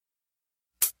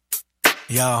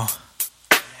Yo,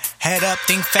 head up,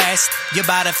 think fast, you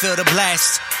about to feel the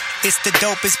blast. It's the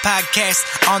dopest podcast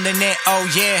on the net, oh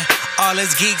yeah. All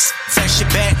us geeks, fresh your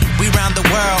bet. We round the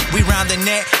world, we round the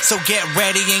net. So get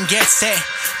ready and get set,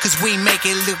 cause we make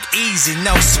it look easy,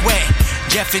 no sweat.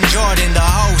 Jeff and Jordan, the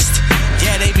host,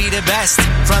 yeah, they be the best.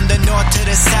 From the north to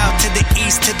the south, to the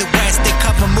east to the west. They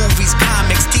cover movies,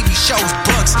 comics, TV shows,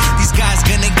 books. These guys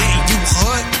gonna get you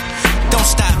hooked. Don't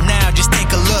stop now, just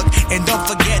take a look. And don't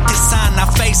forget to sign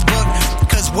our Facebook,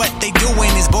 cause what they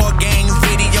doing is board games,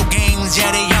 video games,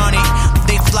 yeah, they on it.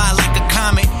 They fly like a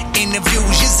comet,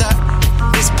 interviews is up.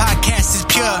 This podcast is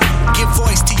pure. Give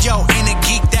voice to your inner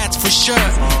geek, that's for sure.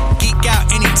 Geek out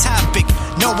any topic,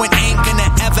 no one ain't gonna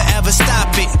ever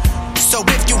stop it. So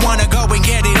if you wanna go and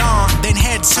get it on, then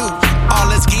head to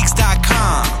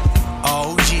allusgeeks.com.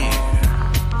 Oh yeah.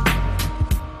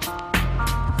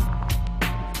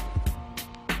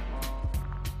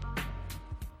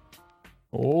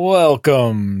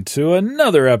 Welcome to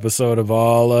another episode of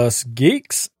All Us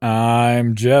Geeks.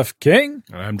 I'm Jeff King.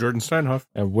 I'm Jordan Steinhoff.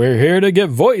 And we're here to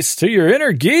give voice to your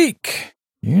inner geek.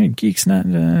 Your inner geek's not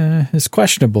is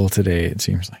questionable today, it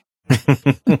seems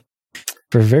like.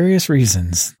 For various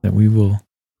reasons that we will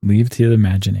leave to the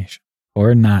imagination.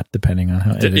 Or not, depending on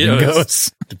how editing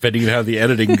goes. Depending on how the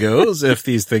editing goes, if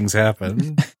these things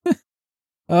happen.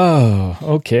 Oh,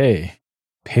 okay.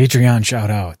 Patreon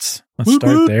shout-outs. Let's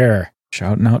start there.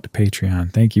 Shouting out to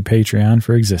Patreon. Thank you, Patreon,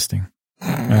 for existing. All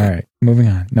right, moving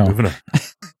on. Moving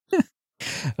on.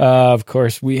 Of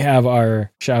course, we have our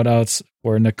shout-outs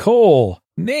for Nicole,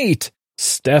 Nate,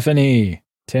 Stephanie,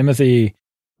 Timothy,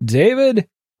 David,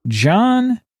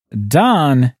 John,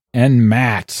 Don, and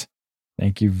Matt.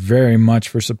 Thank you very much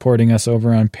for supporting us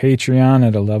over on Patreon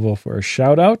at a level for a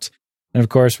shout-out. And, of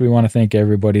course, we want to thank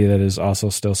everybody that is also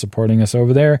still supporting us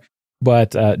over there,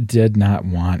 but did not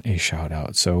want a shout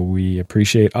out. So we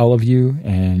appreciate all of you,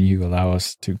 and you allow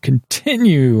us to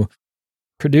continue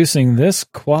producing this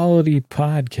quality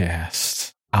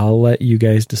podcast. I'll let you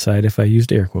guys decide if I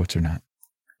used air quotes or not.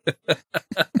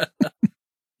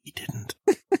 He didn't.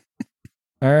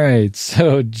 All right.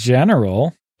 So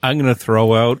general. I'm going to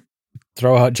throw out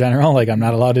general, like I'm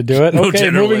not allowed to do it. No, okay,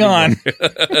 moving on.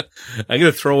 I'm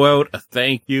going to throw out a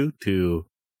thank you to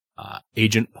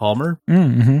Agent Palmer.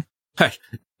 Mm-hmm.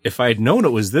 If I'd known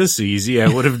it was this easy, I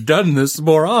would have done this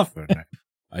more often.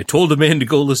 I told a man to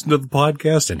go listen to the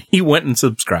podcast, and he went and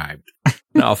subscribed.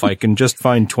 Now, if I can just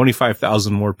find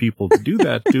 25,000 more people to do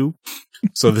that to,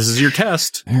 so this is your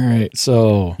test. All right,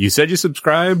 so you said you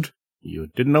subscribed.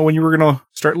 You didn't know when you were going to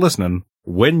start listening.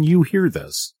 When you hear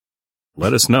this,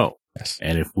 let us know. Yes.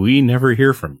 And if we never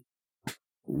hear from you,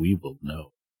 we will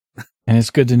know. And it's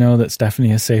good to know that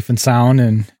Stephanie is safe and sound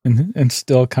and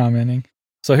still commenting.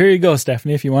 So here you go,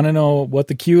 Stephanie. If you want to know what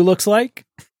the queue looks like,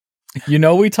 you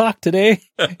know we talked today.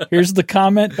 Here's the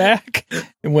comment back.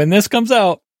 And when this comes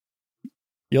out,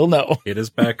 you'll know. Hit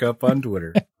us back up on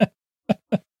Twitter.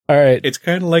 All right. It's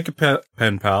kind of like a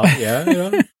pen pal. Yeah. You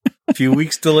know, a few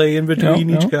weeks delay in between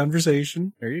each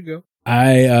conversation. There you go.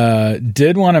 I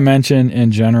did want to mention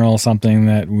in general something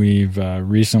that we've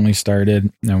recently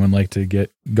started and would like to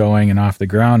get going and off the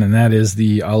ground, and that is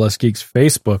the All Us Geeks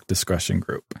Facebook discussion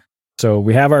group. So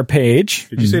we have our page.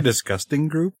 Did you say disgusting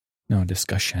group? No,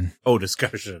 discussion. Oh,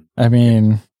 discussion. I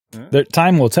mean,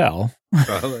 time will tell.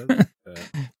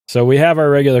 So we have our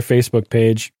regular Facebook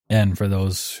page. And for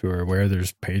those who are aware,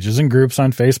 there's pages and groups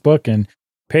on Facebook. And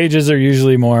pages are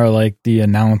usually more like the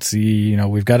announce-y, you know,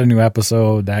 we've got a new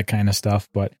episode, that kind of stuff.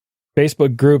 But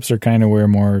Facebook groups are kind of where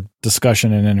more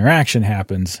discussion and interaction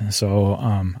happens. So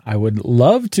I would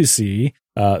love to see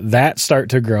that start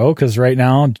to grow, because right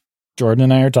now, Jordan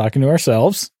and I are talking to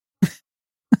ourselves,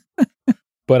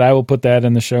 but I will put that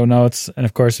in the show notes. And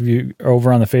of course, if you are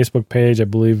over on the Facebook page, I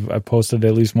believe I posted it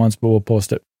at least once, but we'll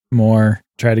post it more,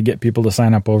 try to get people to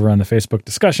sign up over on the Facebook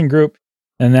discussion group.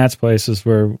 And that's places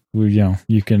where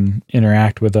you can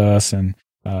interact with us, and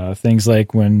things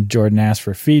like when Jordan asks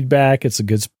for feedback, it's a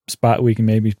good spot. We can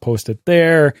maybe post it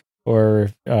there, or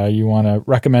you want to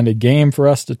recommend a game for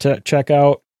us to check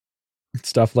out,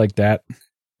 stuff like that.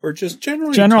 Or just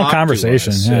general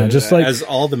conversation, yeah, just like as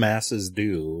all the masses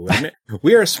do. I mean,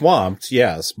 we are swamped,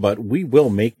 yes, but we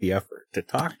will make the effort to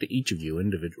talk to each of you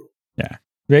individually. Yeah,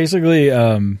 basically,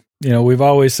 we've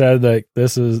always said that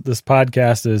this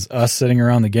podcast is us sitting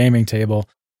around the gaming table.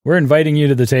 We're inviting you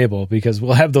to the table because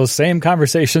we'll have those same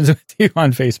conversations with you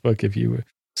on Facebook if you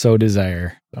so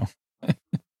desire. So,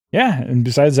 yeah, and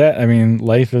besides that, I mean,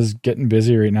 life is getting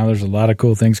busy right now. There's a lot of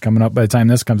cool things coming up. By the time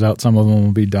this comes out, some of them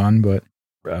will be done, but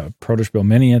Produce Bill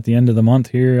Mini at the end of the month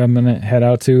here I'm going to head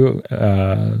out to.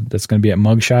 That's going to be at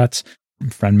Mugshots.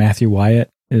 friend Matthew Wyatt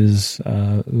is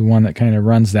the one that kind of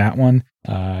runs that one.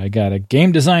 I got a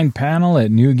game design panel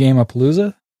at New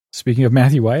Gameapalooza. Speaking of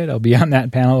Matthew Wyatt, I'll be on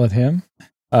that panel with him.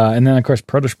 And then, of course,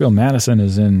 Protospiel Madison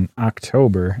is in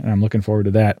October, and I'm looking forward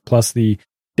to that. Plus, the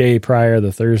day prior,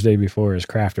 the Thursday before, is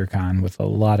CrafterCon with a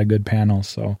lot of good panels.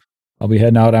 So I'll be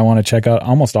heading out. I want to check out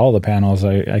almost all the panels.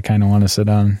 I kind of want to sit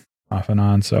on off and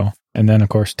on. So, and then, of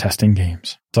course, testing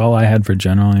games. That's all I had for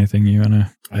general. Anything you want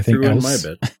to? I think threw in my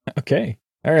bit. Okay.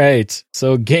 All right.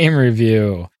 So, game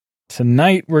review.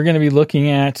 Tonight, we're going to be looking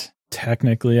at,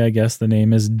 technically, I guess the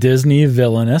name is Disney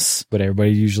Villainous, but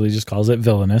everybody usually just calls it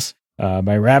Villainous, by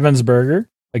Ravensburger.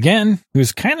 Again,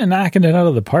 who's kind of knocking it out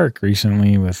of the park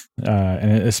recently with,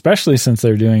 and especially since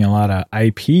they're doing a lot of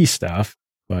IP stuff,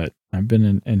 but I've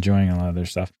been enjoying a lot of their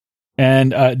stuff.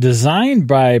 And designed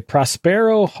by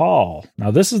Prospero Hall.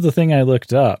 Now, this is the thing I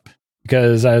looked up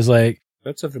because I was like,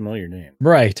 that's a familiar name.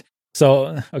 Right.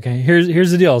 So, okay,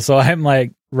 here's the deal. So I'm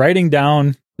like writing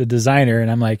down the designer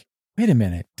and I'm like, wait a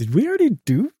minute, did we already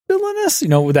do Villainous? You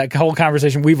know, with that whole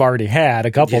conversation we've already had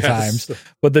a couple times.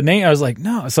 But the name, I was like,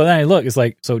 no. So then I look, it's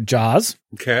like, so Jaws.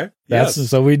 Okay.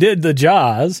 So we did the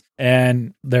Jaws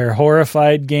and their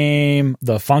Horrified game,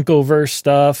 the Funkoverse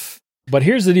stuff. But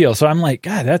here's the deal. So I'm like,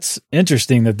 God, that's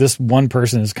interesting that this one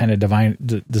person is kind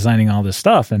of designing all this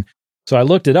stuff. And so I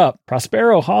looked it up.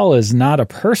 Prospero Hall is not a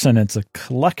person, it's a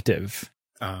collective.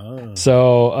 Oh.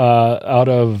 So out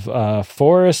of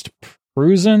Forest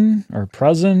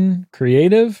Pruzan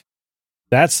Creative,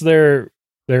 that's their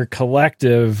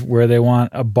collective where they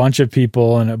want a bunch of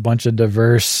people and a bunch of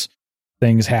diverse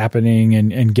things happening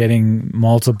and getting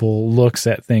multiple looks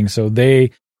at things. So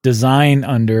they design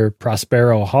under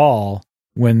Prospero Hall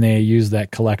when they use that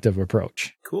collective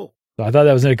approach. Cool. So I thought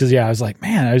that was it because, I was like,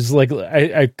 man,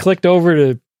 I clicked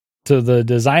over to the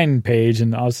design page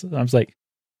and I was like,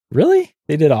 really?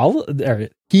 They did or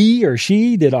he or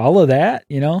she did all of that,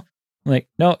 you know? I'm like,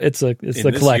 no, it's the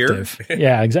collective.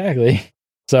 Yeah, exactly.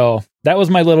 So that was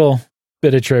my little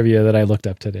bit of trivia that I looked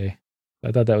up today.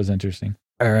 I thought that was interesting.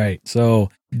 All right. So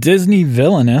Disney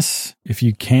Villainous, if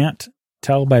you can't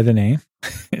tell by the name,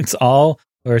 it's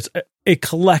a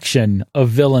collection of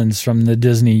villains from the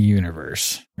Disney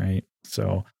universe, right?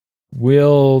 So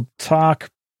we'll talk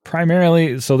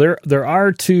primarily. So there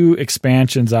are 2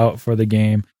 expansions out for the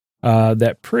game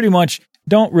that pretty much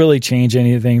don't really change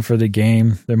anything for the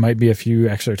game. There might be a few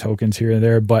extra tokens here and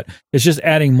there, but it's just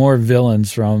adding more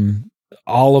villains from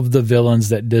all of the villains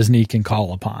that Disney can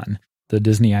call upon, the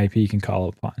Disney IP can call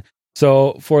upon.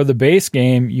 So for the base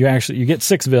game, you get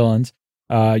 6 villains.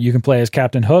 You can play as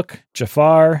Captain Hook,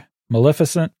 Jafar,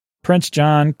 Maleficent, Prince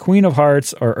John, Queen of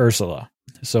Hearts, or Ursula.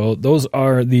 So those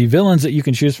are the villains that you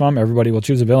can choose from. Everybody will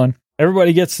choose a villain.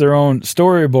 Everybody gets their own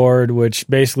storyboard, which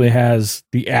basically has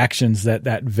the actions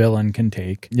that villain can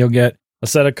take. You'll get a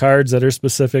set of cards that are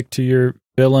specific to your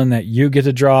villain that you get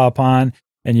to draw upon,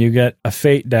 and you get a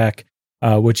fate deck,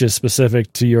 which is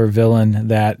specific to your villain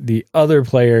that the other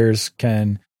players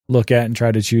can look at and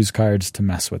try to choose cards to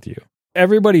mess with you.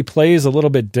 Everybody plays a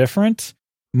little bit different.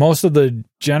 Most of the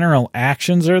general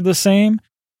actions are the same,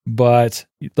 but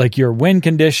like your win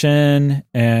condition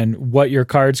and what your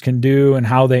cards can do and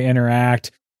how they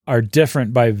interact are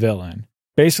different by villain.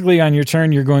 Basically, on your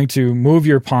turn, you're going to move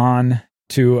your pawn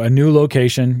to a new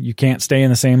location. You can't stay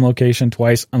in the same location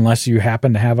twice unless you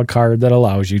happen to have a card that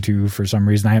allows you to for some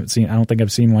reason. I don't think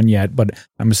I've seen one yet, but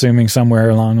I'm assuming somewhere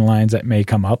along the lines that may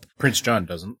come up. Prince John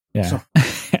doesn't. Yeah.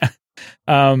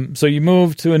 So you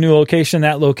move to a new location.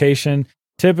 That location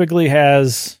typically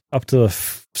has up to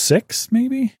 6,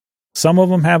 maybe. Some of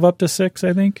them have up to 6,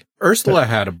 I think. Ursula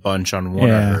had a bunch on one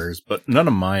of hers, but none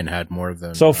of mine had more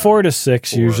than... So 4 to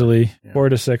 6 usually. Yeah. 4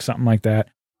 to 6, something like that.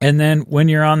 And then when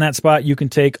you're on that spot, you can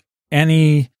take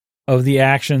any of the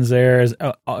actions there.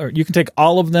 You can take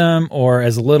all of them or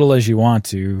as little as you want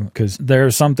to, because there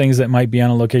are some things that might be on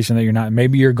a location that you're not.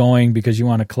 Maybe you're going because you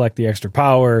want to collect the extra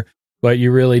power, but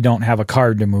you really don't have a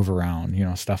card to move around,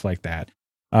 stuff like that.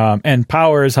 And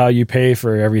power is how you pay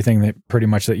for everything that pretty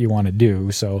much that you want to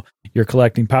do. So you're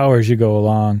collecting power as you go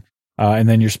along, and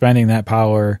then you're spending that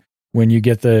power when you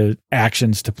get the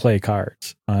actions to play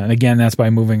cards. And again, that's by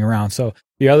moving around. So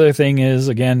the other thing is,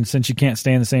 again, since you can't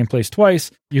stay in the same place twice,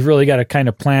 you've really got to kind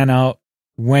of plan out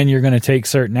when you're going to take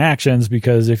certain actions,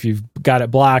 because if you've got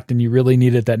it blocked and you really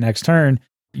need it that next turn,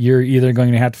 you're either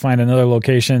going to have to find another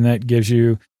location that gives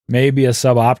you maybe a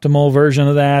suboptimal version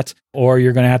of that, or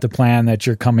you're going to have to plan that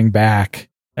you're coming back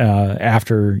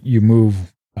after you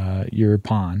move your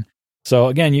pawn. So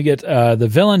again, you get the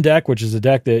villain deck, which is the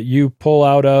deck that you pull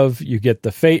out of. You get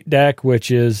the fate deck, which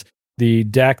is the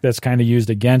deck that's kind of used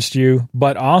against you.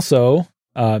 But also,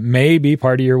 may be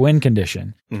part of your win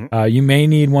condition. Mhm. You may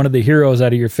need one of the heroes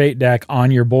out of your fate deck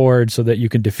on your board so that you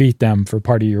can defeat them for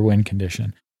part of your win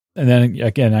condition. And then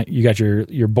again, you got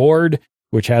your board,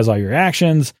 which has all your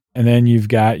actions, and then you've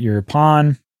got your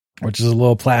pawn, which is a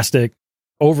little plastic,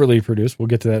 overly produced. We'll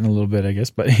get to that in a little bit, I guess.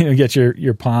 But you get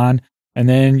your pawn, and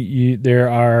then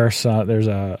there's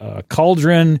a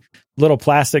cauldron, little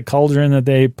plastic cauldron that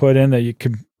they put in that you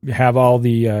could have all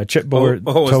the chipboard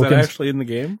Oh, is tokens. that actually in the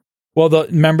game? Well,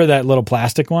 remember that little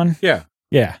plastic one? Yeah.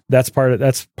 Yeah, that's part of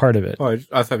it. Oh,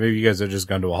 I thought maybe you guys had just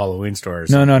gone to a Halloween store or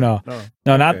something. No,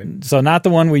 Oh, not the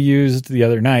one we used the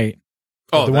other night.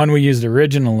 Oh, The one we used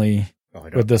originally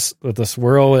with the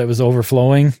swirl that was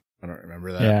overflowing. I don't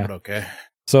remember that, Yeah. but okay.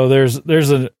 So there's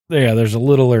a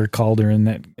littler cauldron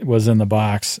that was in the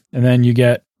box, and then you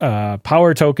get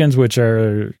power tokens, which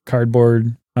are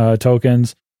cardboard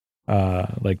tokens,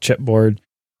 like chipboard.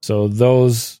 So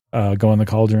those go in the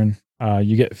cauldron.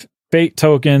 You get fate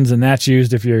tokens, and that's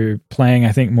used if you're playing,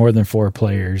 I think, more than 4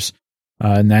 players.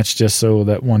 And that's just so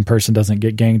that one person doesn't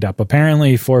get ganged up.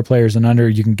 Apparently, 4 players and under,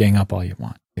 you can gang up all you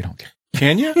want. They don't care.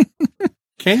 Can you?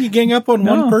 Can you gang up on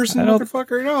one person, I don't-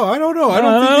 motherfucker? No, I don't know. I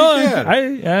don't think you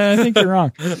can. I think you're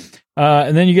wrong.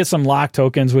 And then you get some lock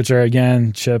tokens, which are,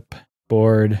 again,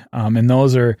 chipboard. And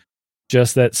those are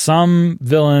just that some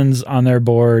villains on their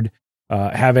board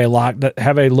have a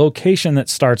location that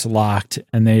starts locked,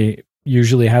 and they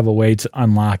usually have a way to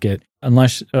unlock it,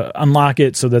 unlock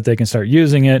it so that they can start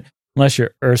using it. Unless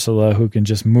you're Ursula, who can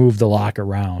just move the lock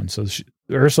around. So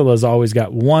Ursula's always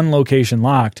got one location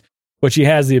locked, but she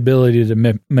has the ability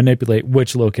to manipulate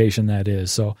which location that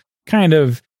is. So kind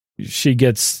of she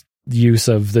gets use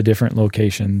of the different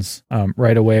locations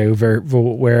right away.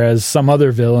 Whereas some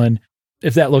other villain,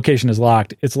 if that location is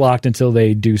locked, it's locked until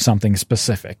they do something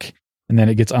specific, and then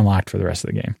it gets unlocked for the rest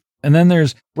of the game. And then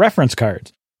there's reference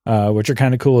cards, which are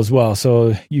kind of cool as well.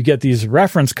 So you get these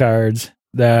reference cards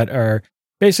that are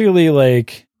basically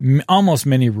like almost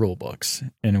mini rule books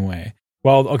in a way.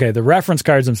 Well, okay, the reference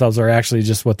cards themselves are actually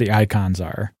just what the icons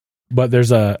are, but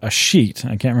there's a sheet.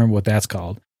 I can't remember what that's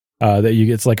called. That you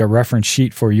get, it's like a reference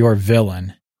sheet for your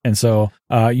villain. And so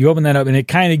you open that up, and it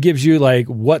kind of gives you like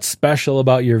what's special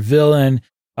about your villain,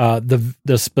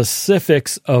 the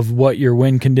specifics of what your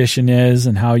win condition is,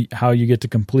 and how you get to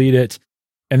complete it.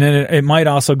 And then it might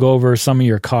also go over some of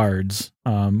your cards,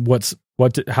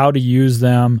 how to use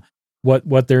them,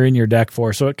 what they're in your deck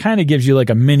for. So it kind of gives you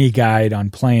like a mini guide on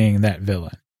playing that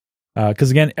villain. Because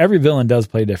again, every villain does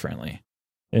play differently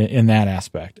in that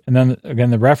aspect. And then again,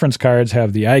 the reference cards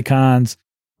have the icons,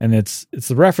 and it's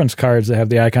the reference cards that have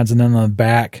the icons, and then on the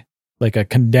back, like a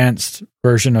condensed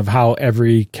version of how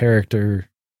every character,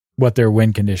 what their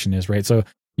win condition is, right? So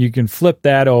you can flip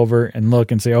that over and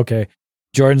look and say, okay,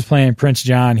 Jordan's playing Prince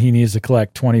John. He needs to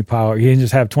collect 20 power. He can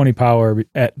just have 20 power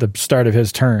at the start of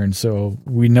his turn, so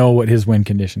we know what his win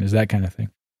condition is, that kind of thing.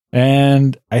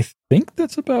 And I think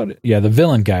that's about it. Yeah, the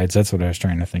villain guides. That's what I was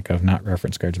trying to think of. Not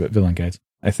reference cards, but villain guides.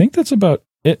 I think that's about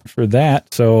it for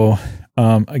that. So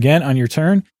again, on your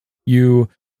turn, you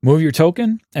move your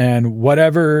token, and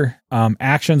whatever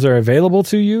actions are available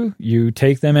to you, you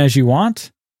take them as you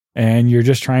want. And you're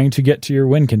just trying to get to your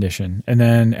win condition. And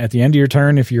then at the end of your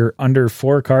turn, if you're under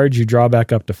 4 cards, you draw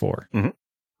back up to 4. Mm-hmm.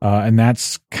 And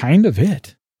that's kind of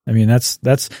it. I mean, that's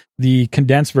the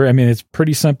condensed version. I mean, it's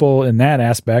pretty simple in that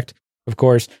aspect. Of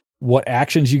course, what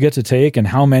actions you get to take and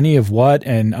how many of what,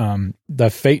 and the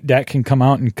fate deck can come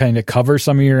out and kind of cover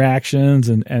some of your actions,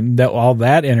 and that all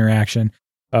that interaction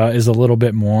is a little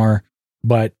bit more.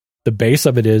 But the base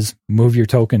of it is move your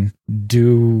token,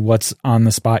 do what's on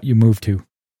the spot you move to.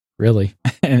 Really,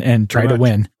 and try to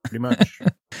win. Pretty much.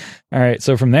 All right.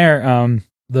 So from there,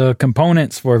 the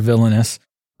components for Villainous.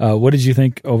 What did you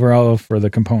think overall for the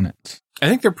components? I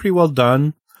think they're pretty well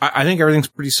done. I think everything's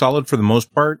pretty solid for the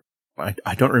most part.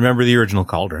 I don't remember the original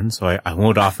Cauldron, so I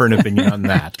won't offer an opinion on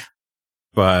that.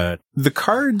 But the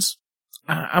cards,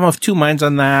 I'm of 2 minds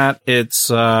on that.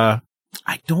 It's I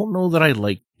don't know that I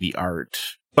like the art,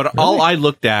 but really? All I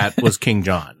looked at was King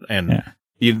John, and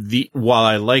while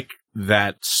I like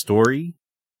that story,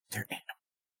 they're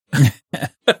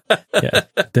yeah.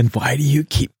 Then why do you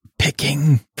keep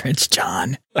picking Prince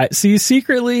John? See,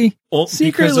 secretly,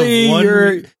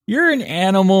 you're an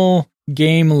animal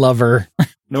game lover.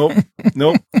 Nope.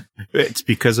 It's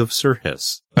because of Sir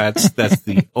Hiss. That's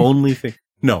the only thing.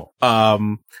 No.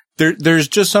 There's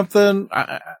just something.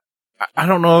 I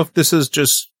don't know if this is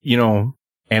just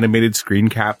animated screen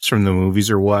caps from the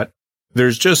movies or what.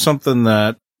 There's just something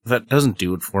that doesn't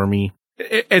do it for me.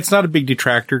 It's not a big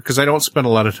detractor because I don't spend a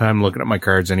lot of time looking at my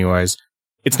cards anyways.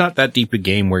 It's not that deep a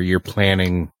game where you're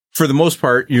planning for the most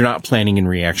part, you're not planning in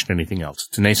reaction to anything else.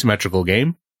 It's an asymmetrical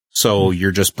game. So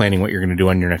you're just planning what you're going to do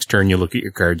on your next turn. You look at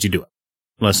your cards, you do it.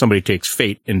 Unless somebody takes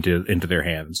fate into their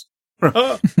hands.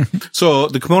 So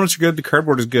the components are good. The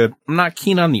cardboard is good. I'm not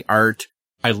keen on the art.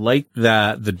 I like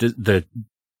that the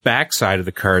backside of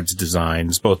the cards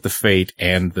designs, both the fate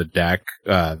and the deck.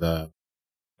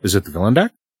 Is it the villain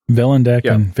deck? Villain deck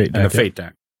and fate deck. And the fate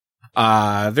deck.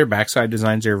 Their backside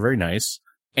designs are very nice.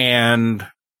 And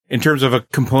in terms of a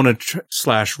component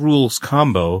 / rules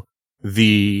combo,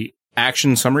 the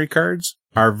action summary cards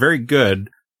are very good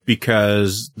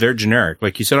because they're generic.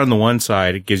 Like you said, on the one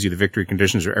side, it gives you the victory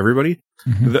conditions for everybody.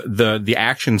 Mm-hmm. The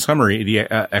action summary, the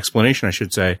explanation, I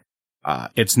should say,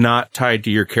 it's not tied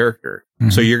to your character.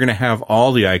 Mm-hmm. So you're going to have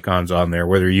all the icons on there,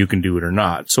 whether you can do it or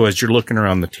not. So as you're looking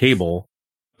around the table,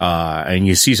 and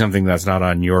you see something that's not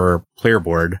on your player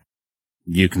board,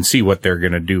 you can see what they're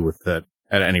going to do with it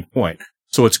at any point.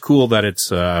 So it's cool that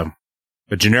it's a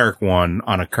generic one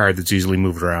on a card that's easily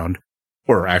moved around.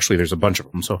 Or actually, there's a bunch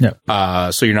of them. So,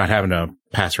 so you're not having to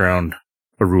pass around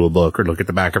a rule book or look at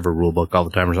the back of a rule book all the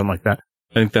time or something like that.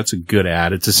 I think that's a good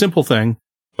ad. It's a simple thing,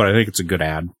 but I think it's a good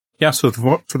ad. Yeah. So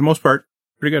for the most part,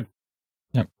 pretty good.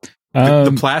 Yep.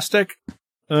 The plastic,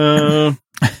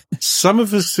 some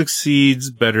of it succeeds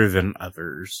better than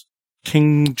others.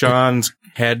 King John's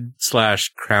head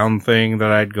 / crown thing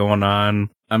that I had going on,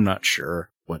 I'm not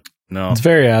sure what. No, it's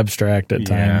very abstract at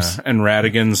times. And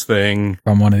Radigan's thing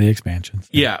from one of the expansions.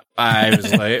 Yeah, I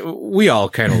was like, we all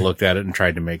kind of looked at it and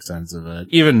tried to make sense of it,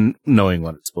 even knowing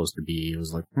what it's supposed to be. It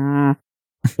was like,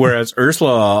 Whereas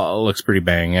Ursula looks pretty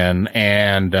banging.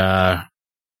 And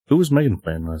who was Megan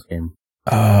playing last game?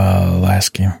 Last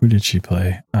game, who did she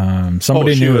play?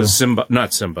 Somebody she new. Was Simba,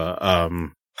 not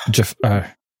Simba. Jeff.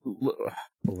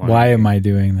 Why am I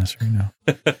doing this right now?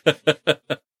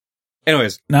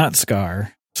 Anyways, not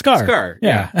Scar. Scar.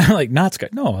 Yeah. Like, not Scar.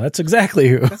 No, that's exactly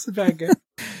who. That's the bad guy.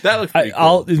 That looks pretty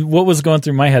cool. What was going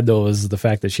through my head, though, was the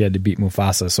fact that she had to beat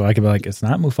Mufasa. So I could be like, it's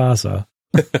not Mufasa.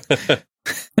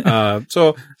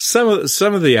 So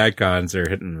some of the icons are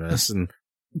hit and miss. And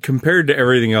compared to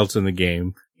everything else in the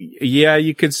game, yeah,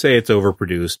 you could say it's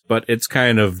overproduced, but it's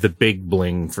kind of the big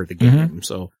bling for the game. Mm-hmm.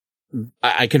 So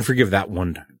I can forgive that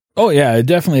one time. Oh, yeah,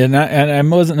 definitely. And I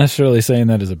wasn't necessarily saying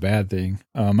that as a bad thing.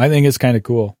 I think it's kind of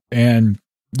cool. And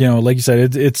you know, like you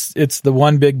said, it's the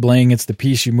one big bling. It's the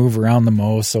piece you move around the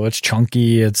most, so it's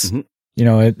chunky. It's you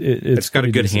know, it's got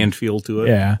a good hand feel to it.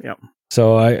 Yeah. Yep.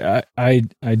 So I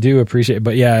do appreciate it,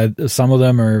 but yeah, some of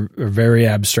them are very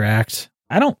abstract.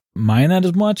 I don't mind that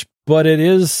as much, but it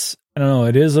is, I don't know,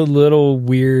 it is a little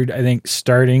weird. I think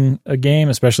starting a game,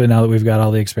 especially now that we've got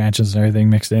all the expansions and everything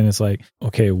mixed in, it's like,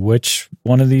 okay, which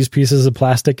one of these pieces of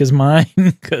plastic is mine?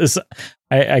 Because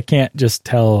I can't just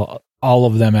tell all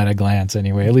of them at a glance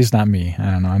anyway, at least not me.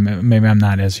 I don't know. Maybe I'm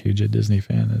not as huge a Disney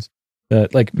fan as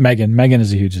like Megan. Megan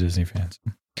is a huge Disney fan.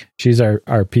 So she's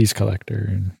our piece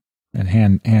collector and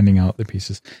handing out the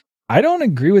pieces. I don't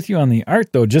agree with you on the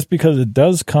art though, just because it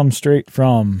does come straight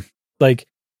from, like,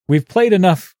 we've played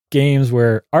enough games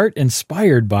where art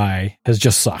inspired by has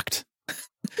just sucked.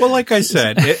 Well, like I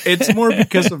said, it's more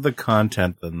because of the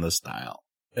content than the style.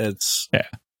 It's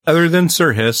other than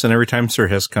Sir Hiss, and every time Sir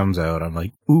Hiss comes out, I'm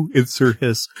like, ooh, it's Sir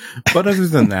Hiss. But other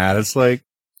than that, it's like,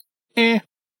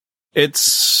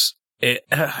 it's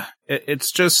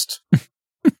just,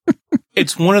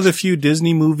 it's one of the few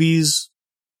Disney movies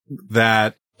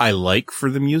that I like for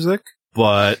the music,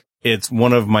 but it's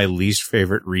one of my least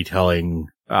favorite retelling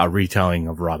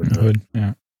of Robin Hood.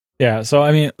 Yeah. Yeah. So,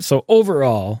 I mean,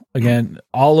 overall, again,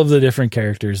 all of the different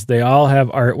characters, they all have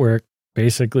artwork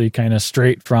basically kind of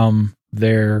straight from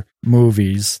their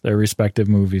movies, their respective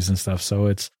movies and stuff. So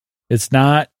it's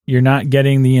not, you're not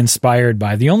getting the inspired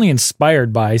by. The only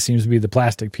inspired by seems to be the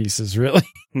plastic pieces, really.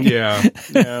 Yeah.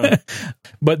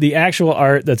 But the actual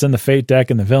art that's in the Fate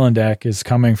deck and the Villain deck is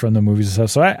coming from the movies and stuff.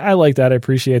 So I like that. I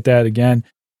appreciate that. Again,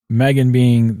 Megan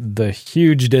being the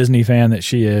huge Disney fan that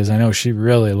she is, I know she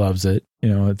really loves it. You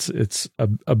know, it's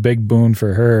a big boon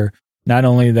for her. Not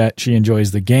only that she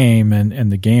enjoys the game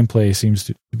and the gameplay seems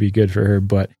to be good for her,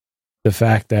 but the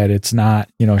fact that it's not,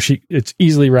 you know, it's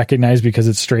easily recognized because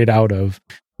it's straight out of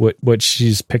what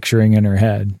she's picturing in her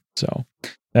head. So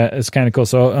it's kind of cool.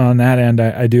 So on that end,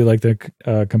 I do like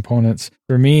the components.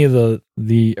 For me,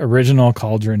 the original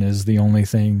Cauldron is the only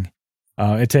thing.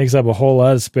 It takes up a whole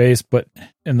lot of space, but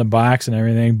in the box and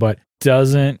everything, but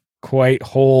doesn't quite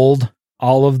hold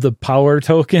all of the power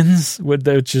tokens,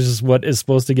 which is what is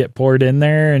supposed to get poured in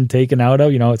there and taken out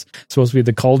of. You know, it's supposed to be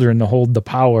the cauldron to hold the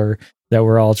power that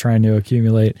we're all trying to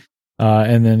accumulate.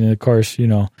 And then, of course, you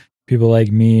know, people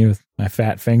like me with my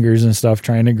fat fingers and stuff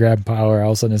trying to grab power.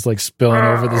 All of a sudden it's like spilling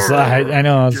over the side. I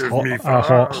know, it's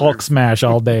Hulk smash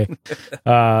all day.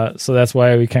 So that's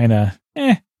why we kind of,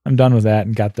 I'm done with that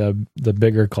and got the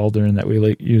bigger cauldron that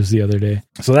we used the other day.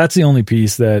 So that's the only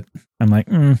piece that I'm like,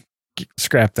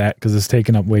 scrap that because it's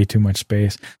taking up way too much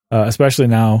space. Especially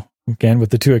now, again,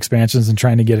 with the 2 expansions and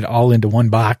trying to get it all into one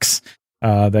box,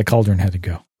 that cauldron had to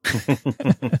go.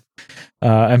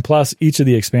 And plus, each of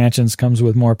the expansions comes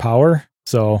with more power.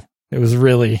 So it was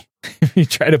really, if you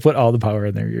try to put all the power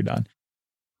in there, you're done.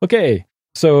 Okay,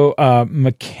 so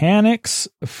mechanics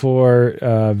for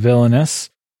Villainous.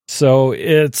 So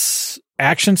it's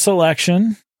action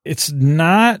selection. It's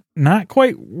not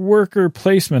quite worker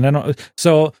placement.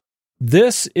 So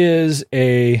this is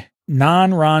a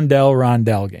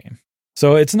non-rondel game.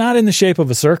 So it's not in the shape of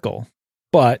a circle,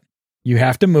 but you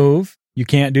have to move. You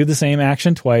can't do the same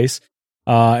action twice.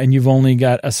 And you've only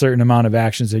got a certain amount of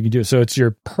actions that you can do. So it's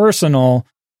your personal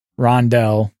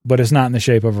rondel, but it's not in the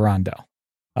shape of a rondel.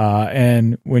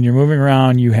 And when you're moving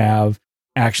around, you have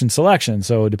action selection.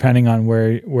 So depending on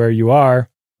where you are,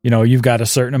 you've got a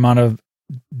certain amount of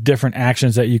different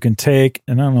actions that you can take.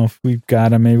 And I don't know if we've got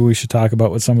them. Maybe we should talk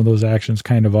about what some of those actions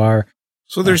kind of are.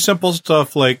 So there's simple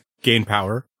stuff like gain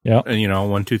power. Yeah.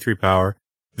 And 1, 2, 3 power.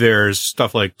 There's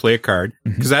stuff like play a card,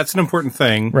 because that's an important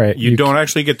thing. Right. You don't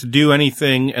actually get to do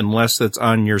anything unless it's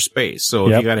on your space. So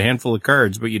if you got a handful of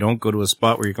cards, but you don't go to a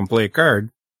spot where you can play a card,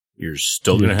 you're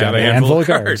still going to have a handful of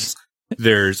cards.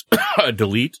 There's a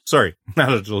delete. Sorry,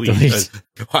 not a delete.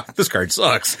 Wow, this card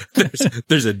sucks.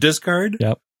 There's a discard.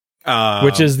 Yep.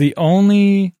 Which is the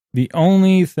only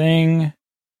thing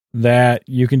that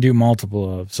you can do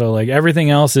multiple of. So like everything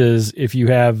else is, if you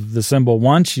have the symbol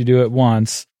once, you do it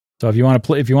once. So if you want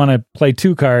to play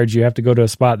 2 cards, you have to go to a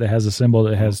spot that has a symbol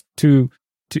that has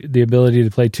the ability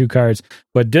to play 2 cards.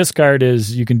 But discard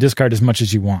is, you can discard as much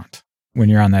as you want when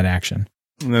you're on that action.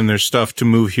 And then there's stuff to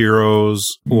move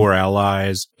heroes or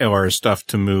allies, or stuff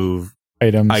to move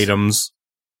items.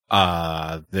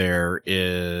 There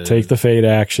is take the fate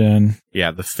action. Yeah,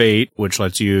 the fate, which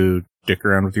lets you dick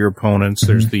around with your opponents.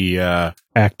 There's the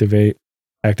activate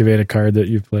a card that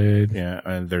you've played. Yeah,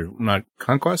 and they're not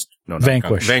conquest. No, not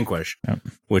vanquish. Vanquish,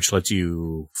 which lets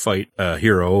you fight a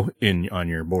hero on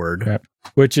your board. Yep.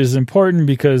 Which is important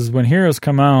because when heroes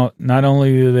come out, not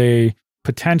only do they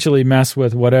potentially mess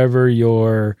with whatever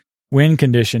your win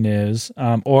condition is,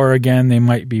 or again, they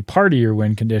might be part of your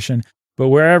win condition, but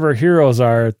wherever heroes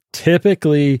are,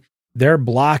 typically they're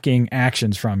blocking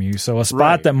actions from you. So a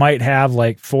spot that might have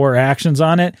like 4 actions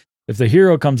on it, if the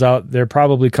hero comes out, they're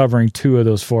probably covering 2 of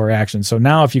those 4 actions. So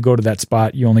now if you go to that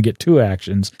spot, you only get 2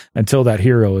 actions until that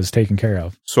hero is taken care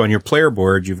of. So on your player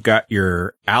board, you've got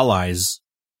your allies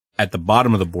at the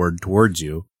bottom of the board towards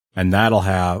you, and that'll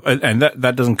have, and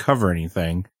that doesn't cover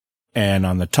anything. And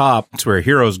on the top, it's where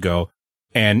heroes go.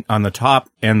 And on the top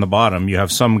and the bottom, you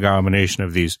have some combination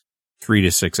of these 3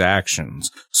 to 6 actions.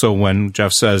 So when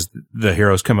Jeff says the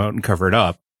heroes come out and cover it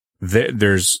up,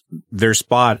 their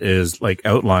spot is like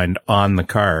outlined on the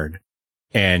card,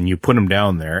 and you put them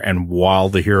down there. And while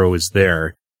the hero is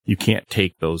there, you can't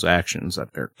take those actions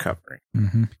that they're covering.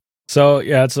 Mm-hmm. So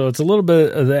it's a little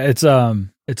bit of that.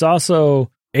 It's also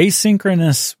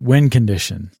asynchronous win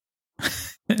condition,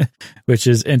 which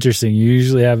is interesting. You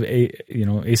usually have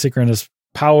asynchronous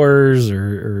powers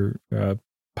or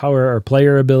power or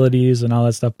player abilities and all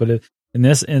that stuff. But in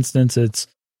this instance, it's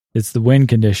the win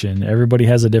condition. Everybody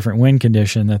has a different win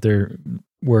condition that they're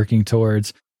working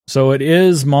towards. So it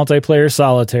is multiplayer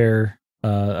solitaire.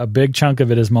 A big chunk of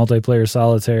it is multiplayer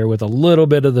solitaire with a little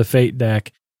bit of the fate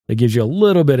deck that gives you a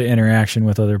little bit of interaction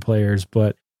with other players,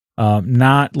 but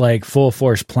not like full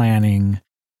force planning.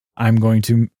 I'm going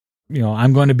to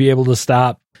be able to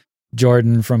stop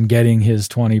Jordan from getting his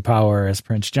 20 power as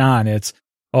Prince John. It's,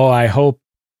 I hope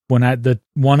when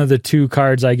one of the 2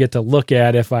 cards I get to look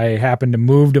at, if I happen to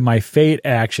move to my fate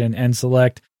action and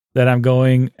select that I'm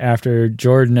going after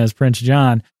Jordan as Prince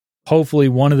John, hopefully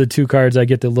one of the 2 cards I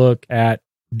get to look at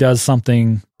does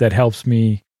something that helps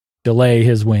me delay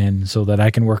his win so that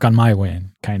I can work on my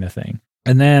win, kind of thing.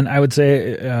 And then I would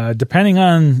say, depending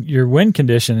on your win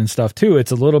condition and stuff too,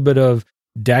 it's a little bit of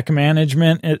deck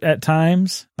management at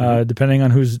times, depending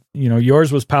on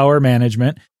yours was power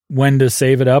management. When to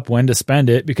save it up, when to spend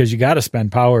it, because you got to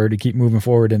spend power to keep moving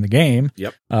forward in the game.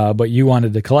 Yep. But you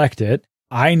wanted to collect it.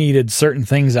 I needed certain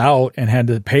things out and had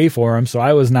to pay for them. So I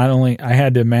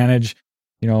had to manage,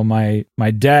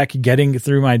 my deck, getting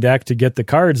through my deck to get the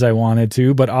cards I wanted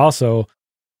to, but also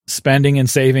spending and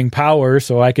saving power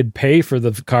so I could pay for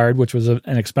the card, which was an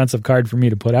expensive card for me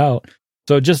to put out.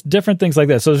 So just different things like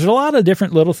that. So there's a lot of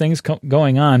different little things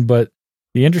going on, but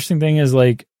the interesting thing is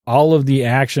like all of the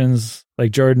actions,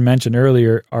 like Jordan mentioned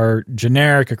earlier, are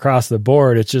generic across the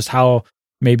board. It's just how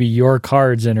maybe your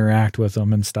cards interact with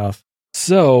them and stuff.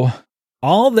 So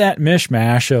all that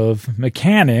mishmash of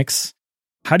mechanics,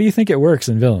 how do you think it works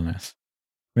in Villainous?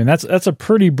 I mean, that's a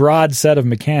pretty broad set of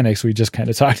mechanics we just kind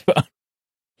of talked about.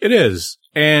 It is.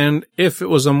 And if it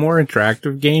was a more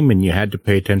interactive game and you had to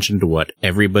pay attention to what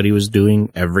everybody was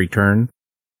doing every turn,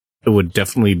 it would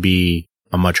definitely be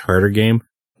a much harder game.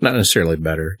 Not necessarily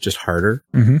better, just harder.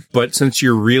 Mm-hmm. But since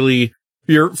you're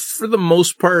for the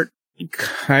most part,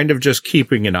 kind of just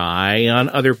keeping an eye on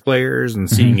other players and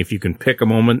seeing if you can pick a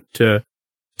moment to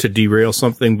derail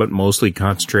something, but mostly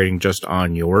concentrating just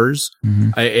on yours.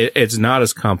 It's not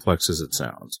as complex as it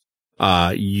sounds.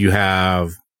 You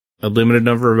have a limited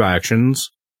number of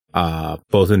actions,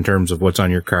 both in terms of what's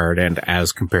on your card and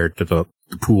as compared to the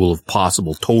pool of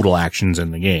possible total actions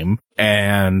in the game.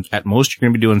 And at most, you're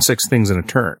going to be doing 6 things in a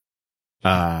turn.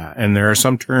 And there are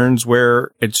some turns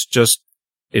where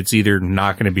it's either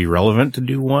not going to be relevant to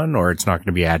do one, or it's not going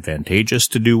to be advantageous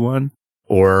to do one,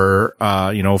 or,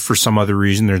 for some other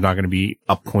reason, there's not going to be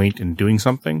a point in doing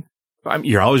something.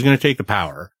 You're always going to take the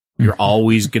power. You're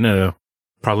always going to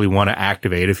probably want to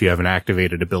activate if you have an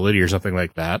activated ability or something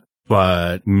like that.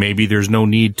 But maybe there's no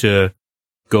need to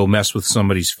go mess with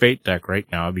somebody's fate deck right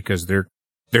now because they're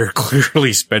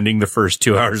clearly spending the first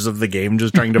 2 hours of the game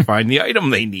just trying to find the item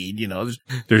they need.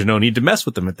 There's no need to mess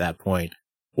with them at that point.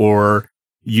 Or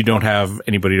you don't have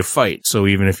anybody to fight. So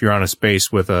even if you're on a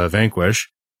space with a Vanquish,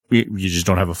 you just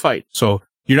don't have a fight. So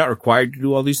you're not required to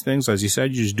do all these things. As you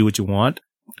said, you just do what you want.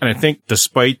 And I think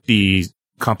despite the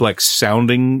complex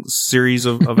sounding series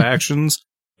of actions,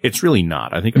 it's really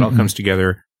not. I think it all comes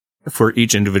together for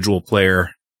each individual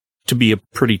player to be a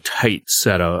pretty tight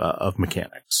set of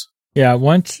mechanics. Yeah,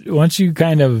 once you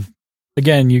kind of,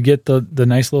 again, you get the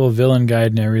nice little villain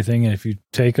guide and everything, and if you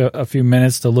take a few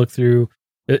minutes to look through,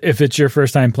 if it's your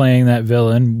first time playing that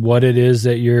villain, what it is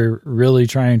that you're really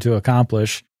trying to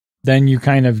accomplish, then you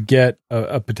kind of get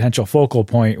a potential focal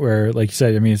point where, like you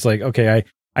said, I mean, it's like, okay,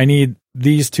 I need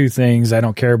these 2 things. I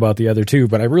don't care about the other 2,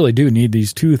 but I really do need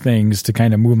these 2 things to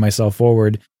kind of move myself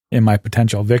forward in my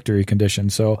potential victory condition.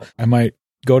 So I might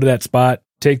go to that spot,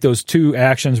 take those 2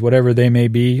 actions, whatever they may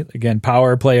be. Again,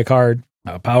 power, play a card,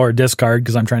 power, discard,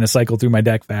 because I'm trying to cycle through my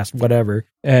deck fast, whatever.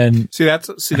 And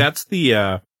that's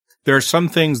the, there are some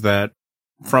things that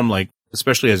from like,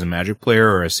 especially as a Magic player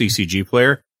or a CCG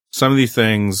player, some of these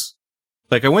things,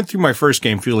 like I went through my first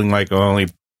game feeling like I only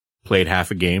played half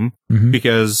a game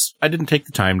because I didn't take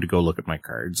the time to go look at my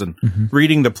cards, and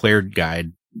reading the player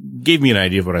guide gave me an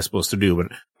idea of what I was supposed to do, but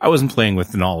I wasn't playing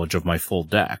with the knowledge of my full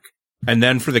deck. And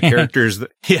then for the characters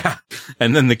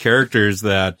and then the characters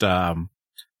that,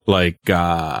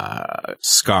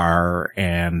 Scar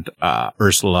and,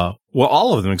 Ursula, well,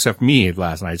 all of them except me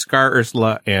last night, Scar,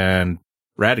 Ursula, and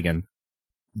Ratigan,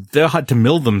 they had to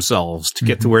mill themselves to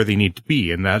get to where they need to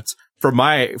be. And that's, from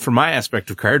my aspect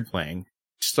of card playing,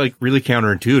 just like really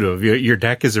counterintuitive. Your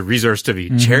deck is a resource to be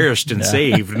cherished and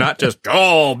saved, not just,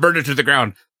 burn it to the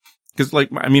ground. Cause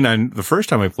the first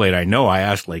time I played, I know I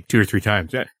asked like 2 or 3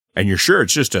 times, and you're sure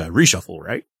it's just a reshuffle,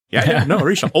 right? Yeah, no,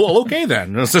 reshuffle. Oh, okay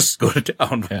then. Let's just go to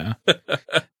town. Yeah.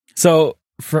 So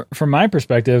from my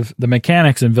perspective, the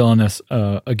mechanics in Villainous,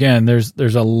 again,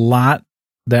 there's a lot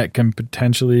that can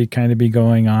potentially kind of be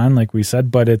going on, like we said,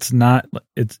 but it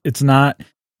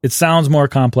sounds more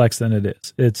complex than it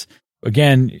is. It's,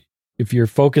 again, if you're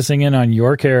focusing in on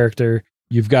your character,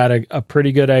 you've got a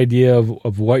pretty good idea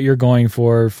of what you're going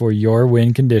for your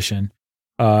win condition.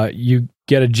 You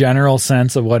get a general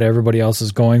sense of what everybody else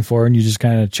is going for, and you just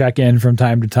kind of check in from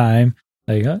time to time.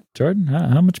 Like, Jordan,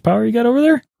 how much power you got over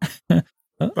there?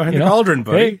 Behind the cauldron,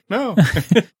 buddy. Hey. No.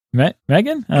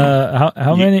 Megan,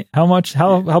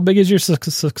 how big is your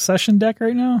succession deck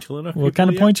right now? What kind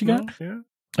of points you got? No, yeah.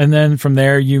 And then from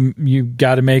there, you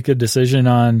got to make a decision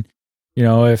on,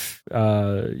 if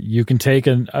you can take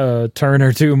a turn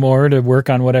or 2 more to work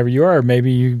on whatever you are.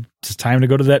 Maybe it's time to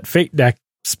go to that fate deck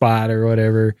spot or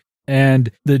whatever.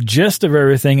 And the gist of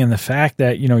everything, and the fact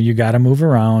that, you got to move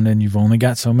around and you've only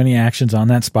got so many actions on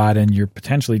that spot, and you're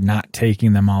potentially not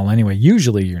taking them all anyway.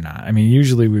 Usually you're not. I mean,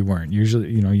 usually we weren't. Usually,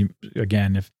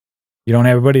 if you don't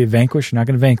have everybody to vanquish, you're not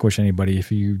going to vanquish anybody.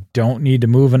 If you don't need to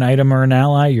move an item or an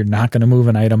ally, you're not going to move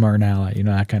an item or an ally,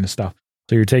 that kind of stuff.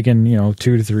 So you're taking, 2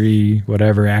 to 3,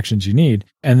 whatever actions you need,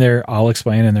 and they're all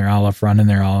explained, and they're all upfront, and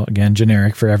they're all, again,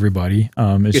 generic for everybody.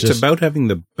 It's just about having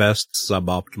the best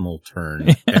suboptimal turn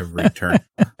every turn,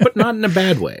 but not in a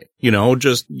bad way.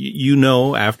 Just,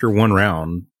 after one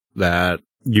round that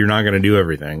you're not going to do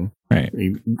everything, right?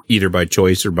 Either by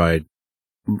choice or by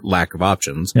lack of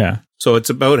options. Yeah. So it's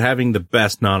about having the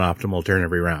best non-optimal turn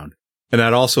every round. And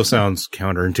that also sounds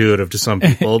counterintuitive to some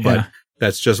people, but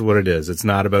that's just what it is. It's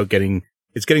not about getting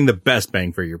the best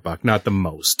bang for your buck, not the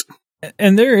most.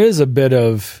 And there is a bit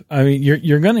of, I mean,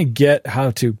 you're going to get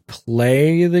how to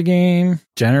play the game,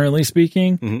 generally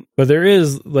speaking, but there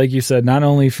is, like you said, not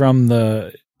only from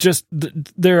there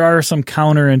are some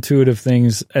counterintuitive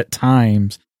things at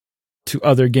times to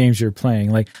other games you're playing.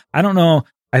 Like, I don't know,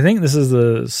 I think this is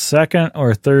the second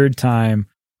or third time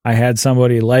I had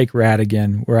somebody like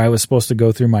Ratigan where I was supposed to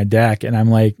go through my deck and I'm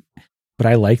like, but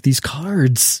I like these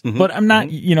cards, but I'm not,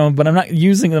 but I'm not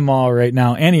using them all right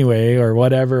now anyway, or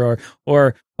whatever,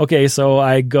 or, okay, so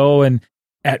I go and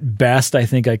at best, I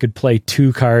think I could play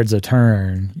 2 cards a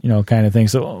turn, kind of thing.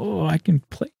 So, I can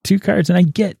play 2 cards and I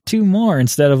get 2 more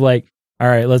instead of like, all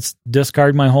right, let's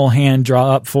discard my whole hand,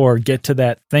 draw up 4, get to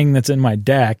that thing that's in my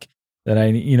deck that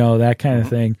I, that kind of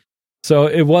thing. So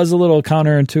it was a little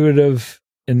counterintuitive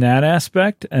in that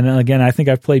aspect. And again, I think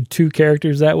I've played 2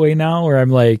 characters that way now where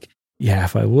I'm like, yeah,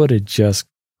 if I would have just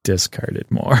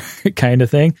discarded more kind of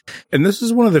thing. And this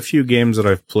is one of the few games that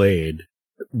I've played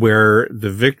where the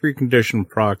victory condition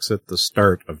procs at the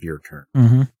start of your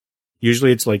turn.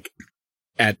 Usually it's like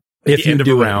at the end of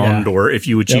a round or if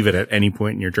you achieve it at any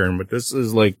point in your turn, but this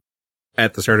is like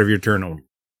at the start of your turn only.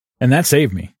 And that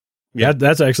saved me. Yeah,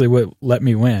 that's actually what let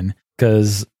me win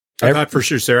because I thought for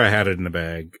sure Sarah had it in the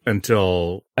bag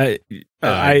until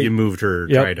you moved her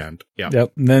trident.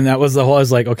 Yep. And then that was the whole, I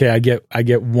was like, okay, I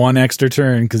get 1 extra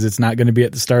turn because it's not going to be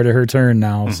at the start of her turn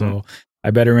now. So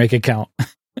I better make it count.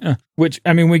 Which,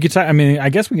 I mean, I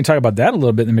guess we can talk about that a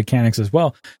little bit in the mechanics as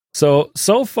well. So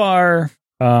far,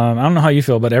 I don't know how you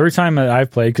feel, but every time that I've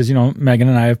played, because, Megan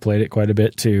and I have played it quite a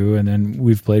bit too. And then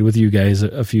we've played with you guys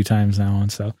a few times now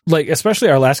and stuff. Like, especially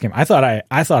our last game, I thought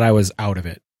I was out of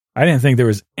it. I didn't think there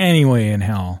was any way in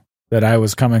hell that I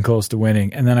was coming close to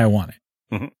winning, and then I won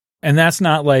it. And that's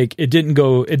not like it didn't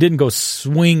go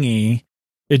swingy.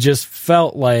 It just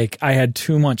felt like I had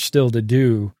too much still to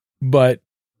do. But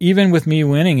even with me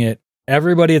winning it,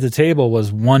 everybody at the table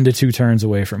was 1 to 2 turns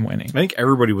away from winning. I think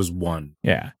everybody was 1.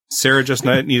 Yeah. Sarah just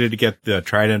needed to get the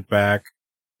trident back.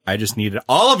 I just needed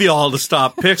all of y'all to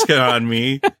stop picking on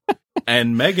me.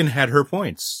 And Megan had her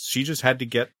points. She just had to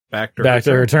get back to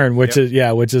her turn, which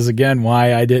is again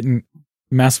why I didn't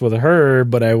mess with her,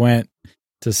 but I went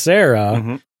to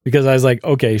Sarah because I was like,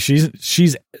 okay,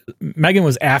 Megan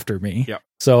was after me. Yep.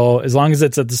 So as long as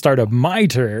it's at the start of my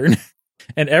turn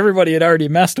and everybody had already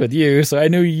messed with you, so I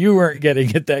knew you weren't getting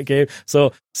it that game.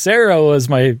 So Sarah was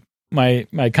my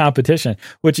competition,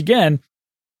 which again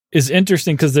is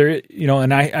interesting because there,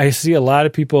 and I see a lot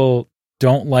of people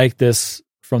don't like this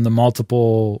from the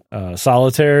multiple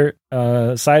solitaire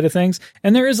side of things.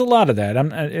 And there is a lot of that.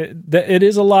 It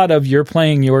is a lot of you're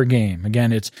playing your game.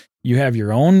 Again, you have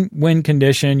your own win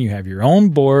condition, you have your own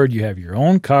board, you have your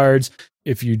own cards.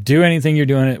 If you do anything, you're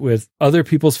doing it with other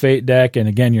people's fate deck. And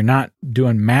again, you're not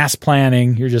doing mass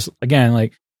planning. You're just, again,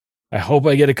 like, I hope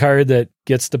I get a card that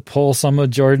gets to pull some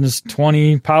of Jordan's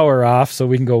 20 power off so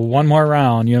we can go one more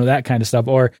round, that kind of stuff.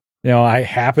 Or,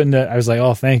 I was like,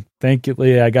 oh,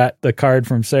 thankfully I got the card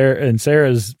from Sarah and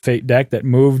Sarah's fate deck that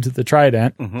moved the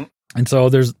trident. And so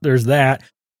there's that.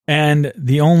 And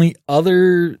the only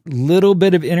other little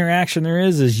bit of interaction there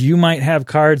is you might have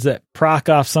cards that proc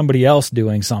off somebody else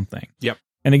doing something. Yep.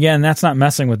 And again, that's not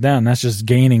messing with them. That's just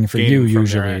gaining for you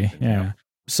usually. Action, yeah.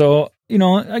 So,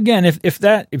 again,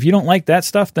 if you don't like that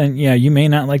stuff, then yeah, you may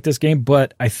not like this game,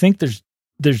 but I think there's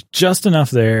just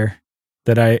enough there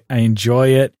that I enjoy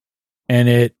it. And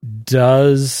it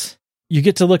does, you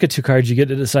get to look at 2 cards, you get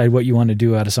to decide what you want to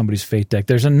do out of somebody's fate deck.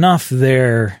 There's enough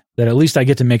there that at least I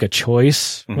get to make a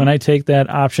choice when I take that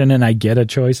option and I get a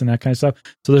choice and that kind of stuff.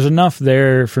 So there's enough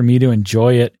there for me to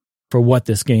enjoy it for what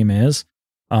this game is.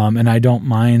 And I don't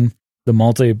mind the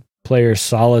multiplayer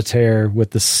solitaire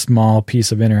with the small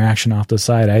piece of interaction off the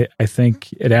side. I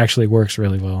think it actually works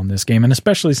really well in this game. And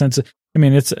especially since,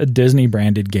 it's a Disney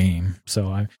branded game.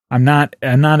 So I'm not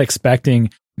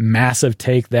expecting massive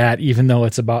take that, even though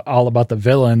it's all about the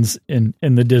villains in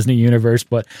the Disney universe.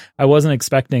 But I wasn't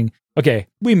expecting, okay,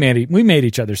 we made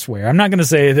each other swear. I'm not going to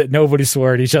say that nobody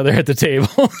swore at each other at the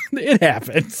table. It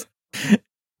happens.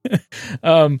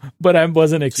 But I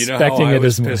wasn't expecting it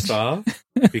as much. Pissed off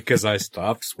because I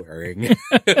stopped swearing.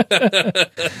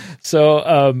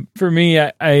 So for me,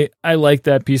 I like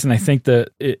that piece, and I think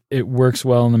that it works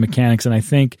well in the mechanics. And I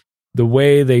think the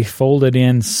way they folded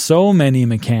in so many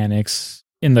mechanics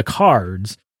in the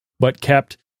cards, but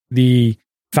kept the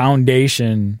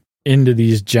foundation into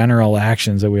these general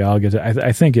actions that we all get to.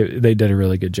 I think they did a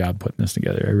really good job putting this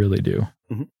together. I really do.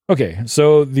 Okay,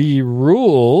 so the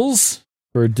rules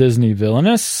for Disney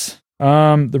Villainous,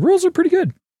 the rules are pretty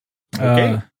good.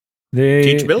 Okay.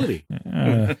 Teachability.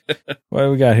 What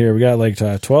do we got here? We got like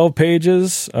 12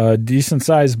 pages, a decent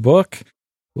sized book,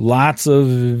 lots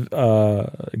of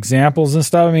examples and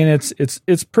stuff. I mean,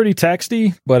 it's pretty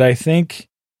texty, but I think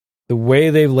the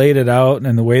way they've laid it out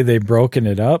and the way they've broken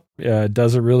it up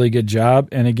does a really good job.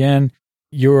 And again,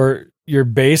 your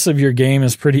base of your game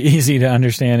is pretty easy to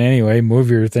understand anyway.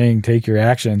 Move your thing, take your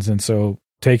actions. And so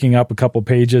taking up a couple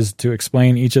pages to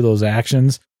explain each of those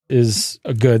actions is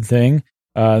a good thing.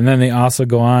 And then they also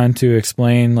go on to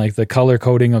explain like the color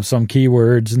coding of some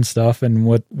keywords and stuff and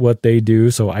what they do.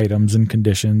 So items and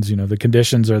conditions, the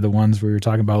conditions are the ones we were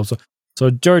talking about. So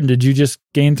Jordan, did you just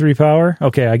gain 3 power?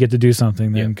 Okay, I get to do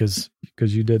something then because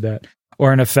you did that.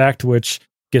 Or an effect which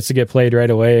gets to get played right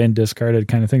away and discarded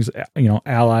kind of things,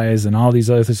 allies and all these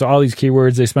other things. So all these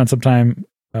keywords, they spend some time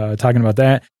talking about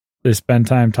that. They spend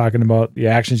time talking about the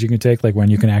actions you can take, like when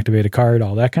you can activate a card,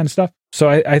 all that kind of stuff. So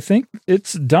I think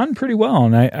it's done pretty well.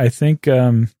 And I think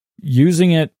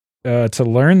using it to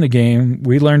learn the game,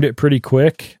 we learned it pretty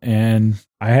quick. And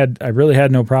I really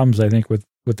had no problems, I think, with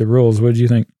the rules. What did you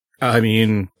think? I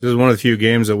mean, this is one of the few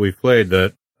games that we've played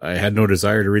that I had no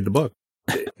desire to read the book.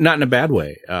 Not in a bad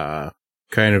way.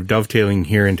 Kind of dovetailing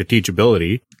here into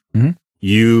teachability. Mm-hmm.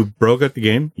 You broke up the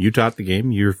game. You taught the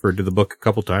game. You referred to the book a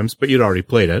couple times, but you'd already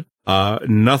played it.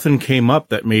 Nothing came up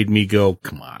that made me go,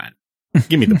 come on,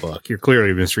 give me the book. You're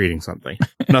clearly misreading something.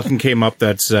 Nothing came up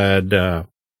that said,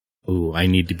 ooh, I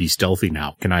need to be stealthy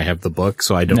now. Can I have the book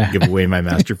so I don't give away my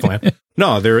master plan?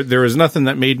 No, there was nothing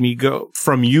that made me go,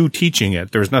 from you teaching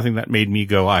it, there was nothing that made me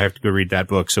go, I have to go read that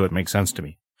book so it makes sense to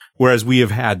me. Whereas we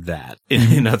have had that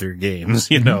in other games,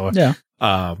 Yeah.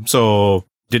 So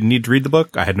didn't need to read the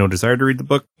book. I had no desire to read the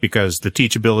book because the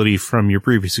teachability from your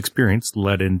previous experience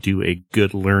led into a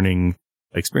good learning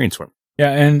experience for me.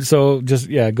 Yeah. And so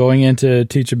going into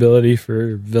teachability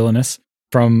for Villainous,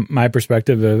 from my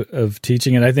perspective of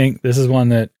teaching it, I think this is one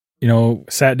that,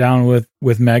 sat down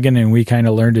with Megan and we kind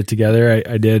of learned it together.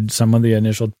 I did some of the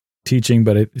initial teaching,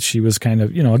 but she was kind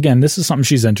of, again, this is something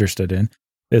she's interested in.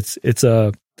 It's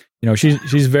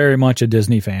she's very much a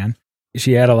Disney fan.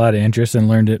 She had a lot of interest and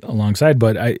learned it alongside,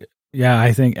 but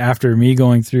I think after me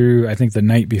going through, I think the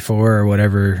night before or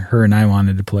whatever, her and I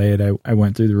wanted to play it, I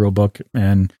went through the rule book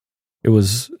and it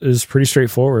was pretty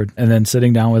straightforward. And then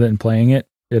sitting down with it and playing it,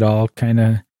 it all kind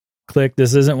of clicked.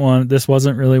 This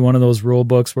wasn't really one of those rule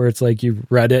books where it's like you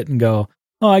read it and go,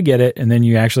 oh, I get it. And then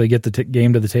you actually get the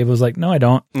game to the table. It's like, no, I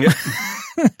don't. Yep.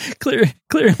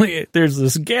 Clearly, there's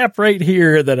this gap right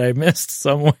here that I missed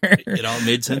somewhere. It all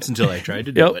made sense until I tried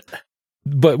to do it.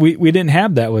 But we didn't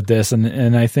have that with this.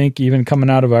 And I think even coming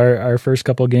out of our first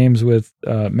couple of games with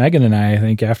Megan and I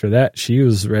think after that, she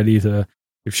was ready to,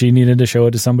 if she needed to show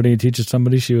it to somebody and teach it to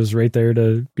somebody, she was right there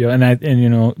to be.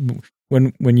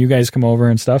 When you guys come over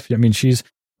and stuff, I mean, she's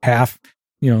half,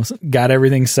 got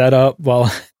everything set up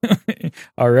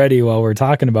already while we're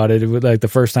talking about it. It was like the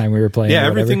first time we were playing. Yeah,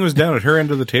 everything was down at her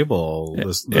end of the table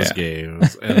this game,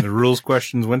 and the rules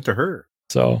questions went to her.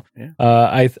 So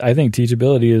I think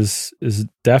teachability is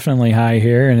definitely high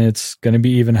here, and it's going to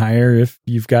be even higher if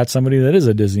you've got somebody that is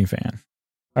a Disney fan.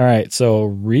 All right, so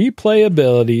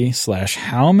replayability /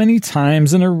 how many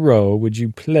times in a row would you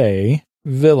play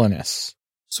Villainous?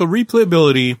 So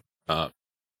replayability,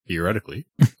 theoretically,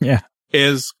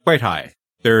 is quite high.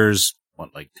 There's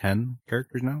 10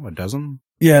 characters now? A dozen?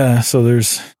 Yeah. So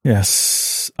there's I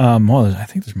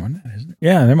think there's more than that, isn't it?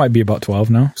 Yeah, there might be about 12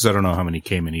 now. Because I don't know how many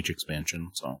came in each expansion.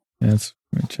 So let's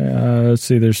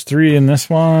see. There's 3 in this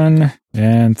one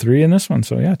and 3 in this one.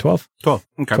 So 12. 12.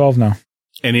 Okay. 12 now.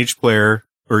 And each player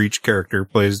or each character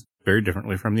plays very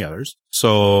differently from the others.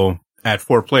 So at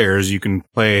 4 players, you can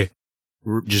play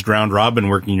just round robin,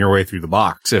 working your way through the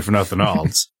box, if nothing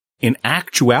else. In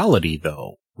actuality,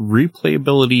 though,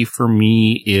 replayability for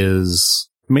me is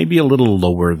maybe a little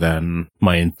lower than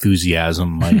my enthusiasm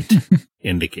might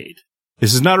indicate.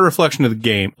 This is not a reflection of the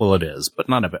game. Well, it is, but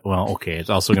not a bit. Well, okay, it's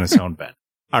also going to sound bad.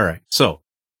 All right. So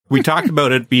we talked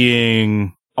about it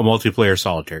being a multiplayer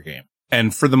solitaire game.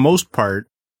 And for the most part,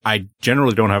 I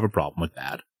generally don't have a problem with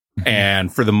that.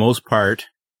 And for the most part,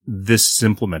 this is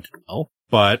implemented well.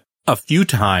 But a few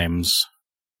times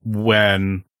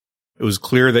when it was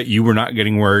clear that you were not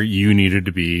getting where you needed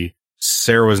to be,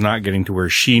 Sarah was not getting to where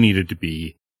she needed to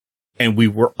be, and we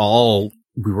were all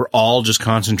just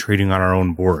concentrating on our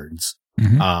own boards.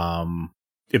 Mm-hmm.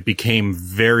 It became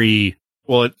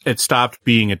it stopped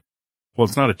being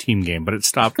it's not a team game, but it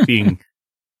stopped being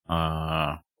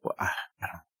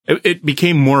it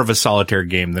became more of a solitaire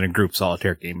game than a group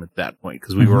solitaire game at that point,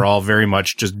 because we were all very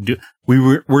much just we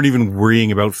weren't even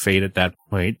worrying about fate at that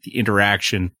point. The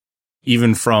interaction,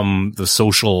 even from the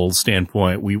social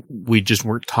standpoint, we just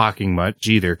weren't talking much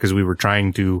either, because we were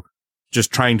trying to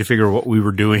figure out what we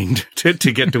were doing to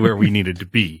get to where we needed to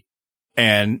be.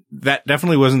 And that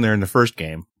definitely wasn't there in the first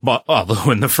game. But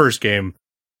although in the first game,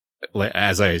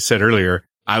 as I said earlier,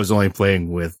 I was only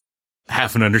playing with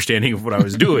half an understanding of what I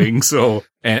was doing. So,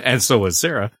 and so was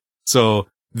Sarah. So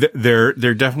there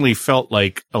definitely felt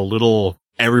like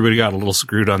everybody got a little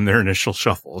screwed on their initial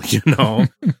shuffle, you know,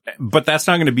 but that's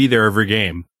not going to be there every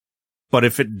game. But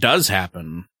if it does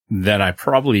happen, then I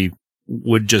probably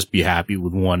would just be happy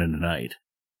with one in a night.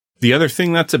 The other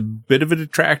thing that's a bit of a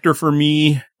detractor for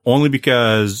me, only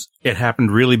because it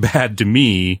happened really bad to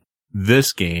me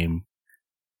this game.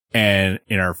 And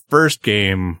in our first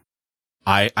game,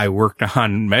 I worked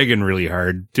on Megan really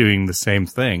hard doing the same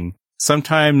thing.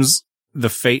 Sometimes the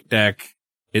Fate deck,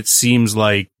 it seems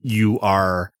like you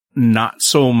are not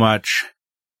so much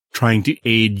trying to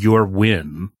aid your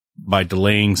win by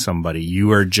delaying somebody.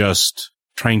 You are just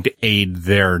trying to aid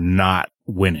their not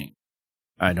winning.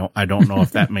 I don't know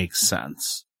if that makes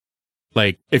sense.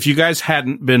 Like, if you guys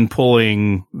hadn't been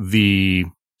pulling the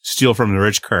Steal from the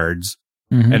Rich cards,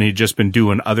 and he'd just been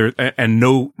doing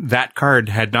that card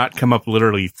had not come up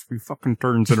literally 3 fucking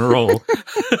turns in a row.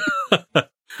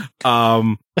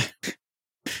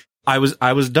 I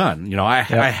was done. You know, I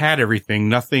had everything,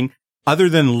 nothing other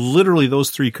than literally those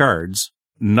 3 cards.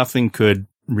 Nothing could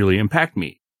really impact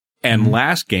me. And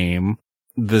last game,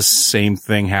 the same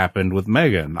thing happened with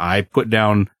Megan. I put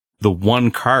down the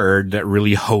one card that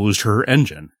really hosed her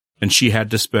engine, and she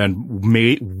had to spend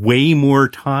way more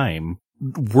time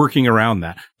working around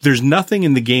that. There's nothing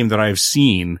in the game that I've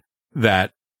seen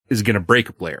that is going to break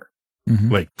a player.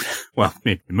 Like, well,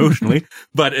 maybe emotionally,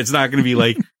 but it's not going to be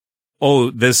like, oh,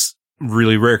 this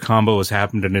really rare combo has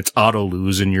happened and it's auto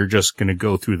lose and you're just going to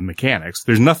go through the mechanics.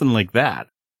 There's nothing like that.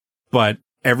 But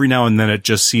every now and then it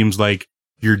just seems like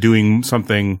you're doing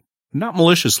something not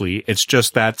maliciously. It's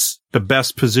just that's the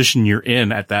best position you're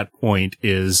in at that point,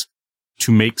 is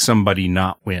to make somebody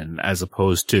not win, as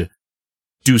opposed to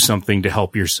do something to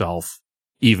help yourself,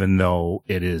 even though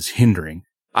it is hindering.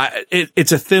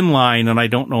 It's a thin line, and I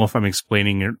don't know if I'm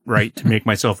explaining it right to make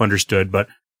myself understood, but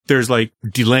there's like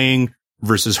delaying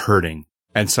versus hurting.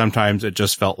 And sometimes it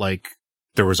just felt like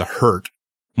there was a hurt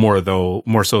more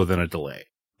so than a delay.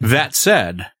 That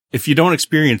said, if you don't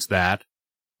experience that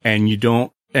and you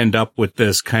don't end up with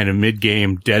this kind of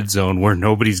mid-game dead zone where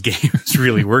nobody's game is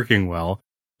really working well,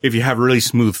 if you have a really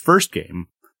smooth first game,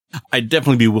 I'd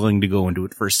definitely be willing to go into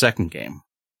it for a second game.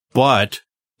 But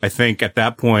I think at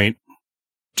that point,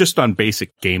 just on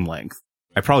basic game length,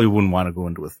 I probably wouldn't want to go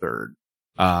into a third.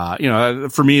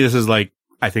 For me, this is like,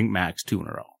 I think max 2 in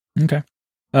a row. Okay.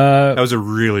 That was a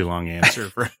really long answer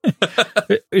for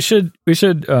we should,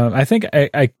 I think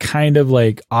I kind of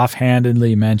like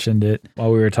offhandedly mentioned it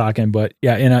while we were talking, but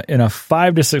yeah, in a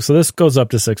 5 to 6, so this goes up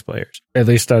to 6 players, at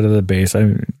least out of the base.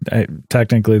 I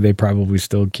technically they probably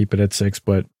still keep it at 6,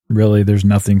 but really there's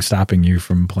nothing stopping you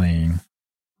from playing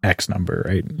X number,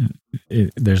 right?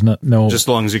 There's no, just as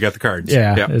long as you got the cards.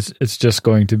 Yeah. Yep. It's just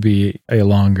going to be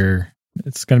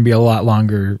it's going to be a lot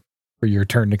longer for your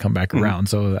turn to come back around.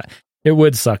 So that it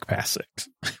would suck past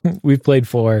 6. We've played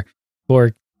 4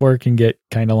 can get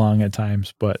kind of long at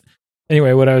times, but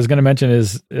anyway, what I was going to mention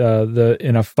is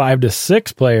in a 5 to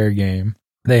 6 player game,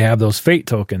 they have those fate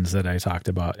tokens that I talked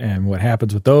about. And what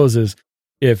happens with those is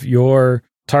if you're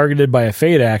targeted by a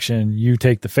fate action, you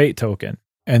take the fate token,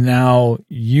 and now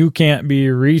you can't be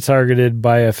retargeted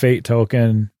by a fate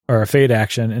token or a fate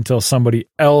action until somebody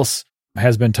else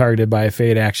has been targeted by a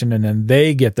fate action, and then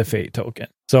they get the fate token.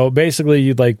 So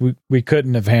basically, we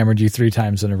couldn't have hammered you 3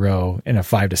 times in a row in a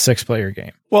 5 to 6 player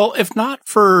game. Well, if not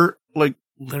for like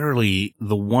literally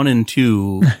the 1 and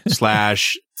 2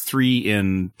 / 3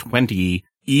 in 20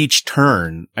 each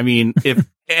turn. I mean, if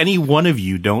any one of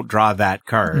you don't draw that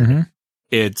card,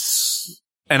 and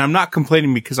I'm not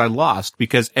complaining because I lost,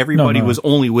 because everybody was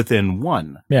only within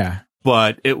 1. Yeah.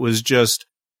 But it was just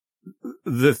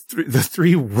the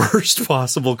 3 worst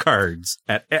possible cards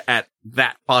at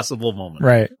that possible moment.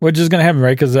 Right. Which is going to happen,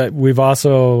 right? Because we've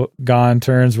also gone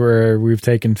turns where we've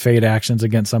taken fate actions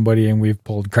against somebody and we've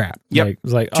pulled crap. Yep. Like,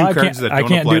 it's like,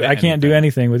 I can't do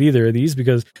anything with either of these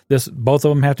because both of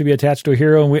them have to be attached to a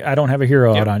hero, and I don't have a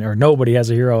hero out on you, or nobody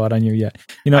has a hero out on you yet.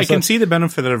 I can see the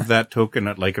benefit of that token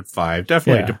at 5,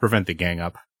 definitely to prevent the gang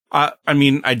up. I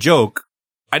mean, I joke.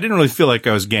 I didn't really feel like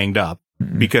I was ganged up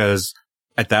because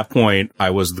at that point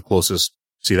I was the closest.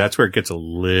 See, that's where it gets a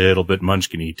little bit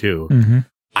munchkin-y too.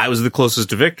 I was the closest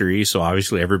to victory, so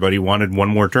obviously everybody wanted one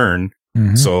more turn.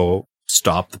 Mhm. So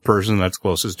stop the person that's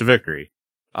closest to victory.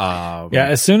 Yeah,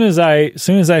 as soon as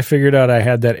I figured out I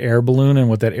had that air balloon and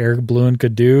what that air balloon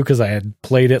could do, because I had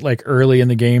played it like early in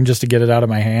the game just to get it out of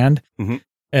my hand, Mhm.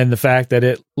 and the fact that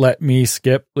it let me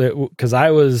skip it, because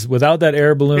I was without that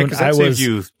air balloon, that I saved was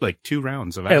you like 2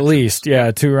 rounds of at action. least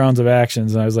 2 rounds of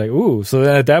actions, and I was like, ooh. So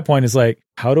then at that point, it's like,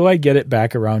 how do I get it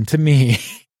back around to me?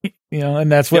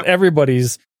 And that's what Yep.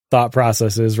 everybody's thought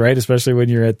process is, right? Especially when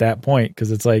you're at that point,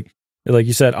 because it's like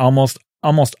you said, almost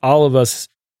all of us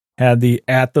had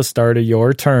at the start of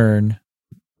your turn,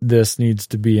 this needs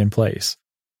to be in place.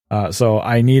 So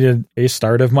I needed a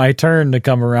start of my turn to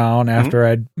come around after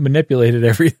I'd manipulated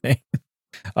everything.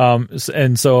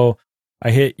 And so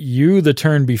I hit you the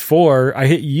turn before. I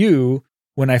hit you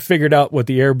when I figured out what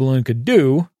the air balloon could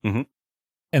do. Mhm.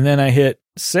 And then I hit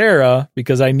Sarah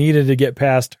because I needed to get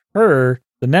past her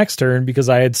the next turn because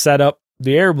I had set up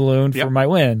the air balloon for my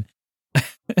win.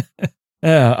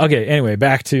 Okay. Anyway,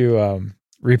 back to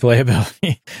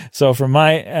replayability. So from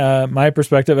my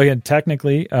perspective, again,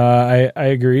 technically, I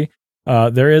agree.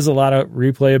 There is a lot of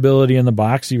replayability in the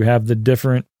box. You have the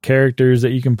different characters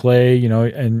that you can play,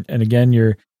 and again,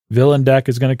 your villain deck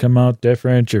is going to come out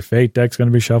different. Your fate deck's going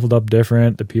to be shuffled up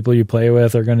different. The people you play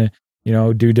with are going to,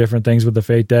 do different things with the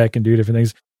fate deck and do different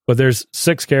things. But there's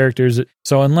 6 characters.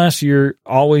 So unless you're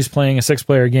always playing a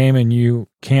 6-player game and you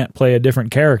can't play a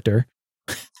different character,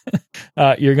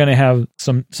 you're going to have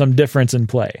some difference in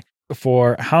play.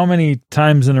 For how many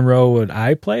times in a row would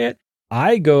I play it?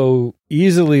 I go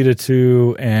easily to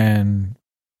 2 and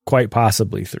quite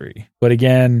possibly 3. But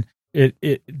again,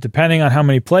 it depending on how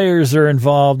many players are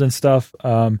involved and stuff,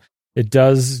 it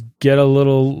does get a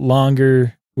little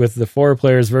longer with the 4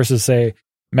 players versus, say,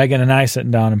 Megan and I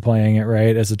sitting down and playing it,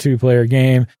 right? As a 2-player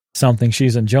game, something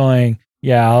she's enjoying.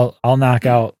 Yeah, I'll knock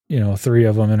out, 3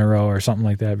 of them in a row or something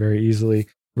like that very easily.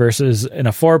 Versus in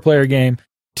a 4-player game,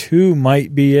 2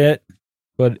 might be it.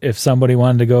 But if somebody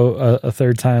wanted to go a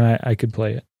third time, I could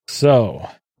play it. So,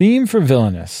 theme for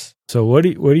Villainous. So what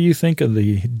do you think of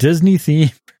the Disney theme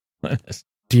for Villainous?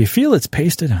 Do you feel it's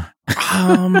pasted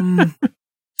on?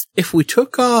 If we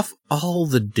took off all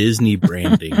the Disney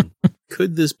branding,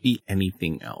 could this be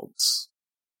anything else?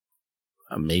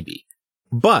 Maybe.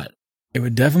 But it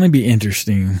would definitely be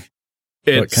interesting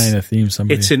what kind of theme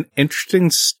somebody... It's an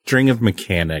interesting string of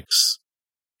mechanics,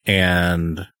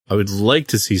 and I would like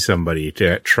to see somebody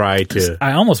to try to...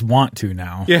 I almost want to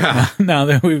now. Yeah. Now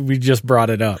that we just brought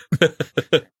it up.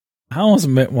 I almost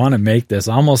want to make this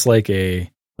almost like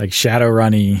a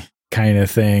Shadowrun-y kind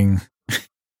of thing.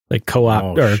 Like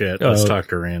co-op. Oh, shit. Let's talk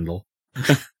to Randall.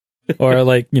 Or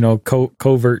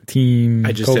covert team,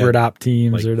 covert op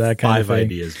teams, or that kind of thing. 5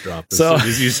 ideas dropped as soon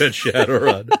as you said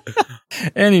Shadowrun.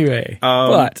 Anyway,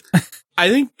 but I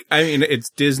mean, it's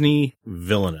Disney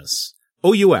Villainous.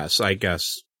 OUS, I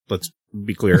guess. Let's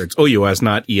be clear. It's OUS,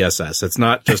 not ESS. It's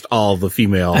not just all the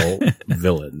female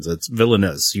villains. It's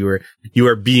villainous. You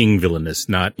are being villainous,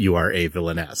 not you are a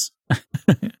villainess.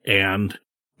 And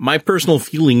my personal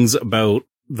feelings about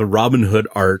the Robin Hood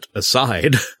art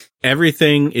aside,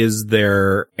 everything is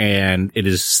there and it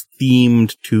is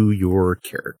themed to your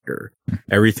character.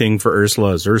 Everything for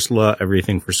Ursula is Ursula.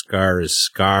 Everything for Scar is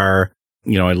Scar.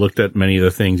 I looked at many of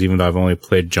the things, even though I've only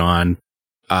played John.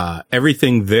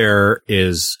 Everything there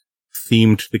is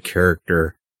themed to the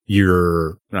character.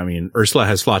 Ursula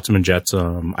has Flotsam and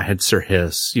Jetsam. I had Sir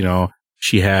Hiss,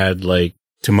 she had like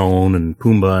Timon and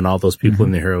Pumbaa and all those people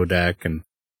in the hero deck. And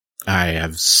I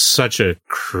have such a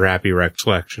crappy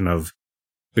recollection of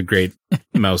the Great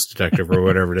Mouse Detective or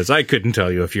whatever it is. I couldn't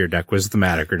tell you if your deck was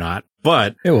thematic or not,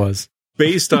 but it was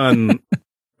based on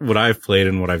what I've played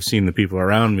and what I've seen the people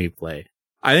around me play.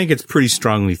 I think it's pretty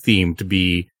strongly themed to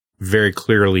be very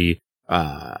clearly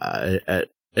a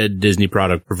Disney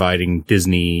product providing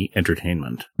Disney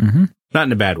entertainment. Mm-hmm. Not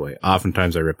in a bad way.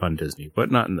 Oftentimes I rip on Disney, but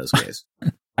not in this case.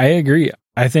 I agree.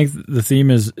 I think the theme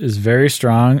is very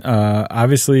strong.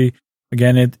 Obviously,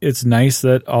 again, it's nice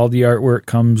that all the artwork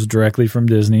comes directly from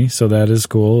Disney, so that is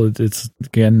cool. It's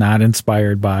again not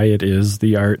inspired by. It is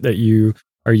the art that you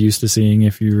are used to seeing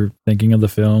if you're thinking of the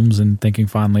films and thinking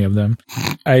fondly of them.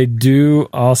 I do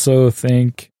also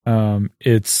think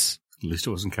it's... At least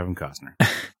it wasn't Kevin Costner.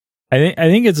 I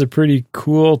think it's a pretty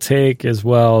cool take as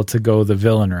well to go the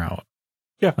villain route.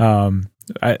 Yeah.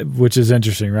 Which is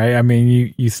interesting, right? I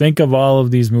mean, you think of all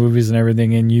of these movies and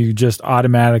everything, and you just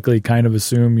automatically kind of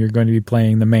assume you're going to be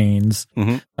playing the mains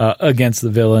against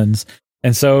the villains.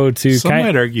 And so Some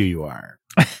might argue you are.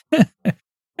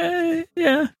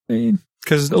 Yeah. I mean,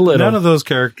 because none of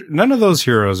those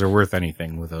heroes are worth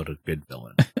anything without a good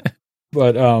villain.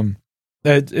 But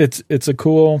it's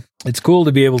cool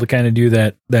to be able to kind of do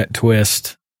that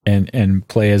twist and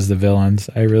play as the villains.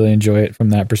 I really enjoy it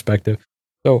from that perspective.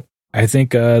 So I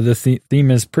think the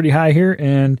theme is pretty high here,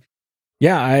 and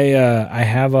yeah, I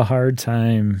have a hard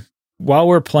time while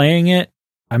we're playing it.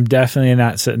 I'm definitely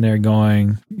not sitting there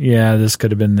going, yeah, this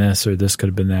could have been this or this could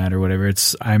have been that or whatever.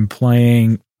 I'm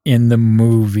playing in the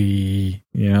movie,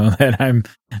 that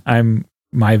I'm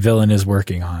my villain is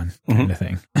working on kind of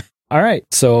thing. All right.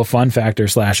 So fun factor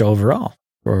 / overall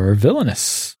for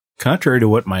Villainous. Contrary to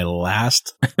what my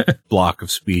last block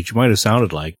of speech might have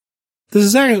sounded like, this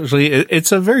is actually,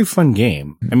 it's a very fun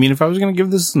game. I mean, if I was going to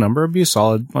give this a number, it'd be a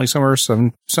solid, like somewhere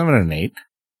 7 and 8.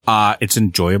 It's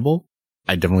enjoyable.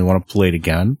 I definitely want to play it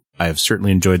again. I have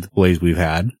certainly enjoyed the plays we've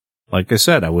had. Like I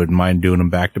said, I wouldn't mind doing them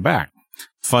back to back.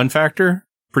 Fun factor,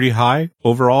 pretty high.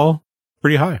 Overall,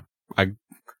 pretty high. I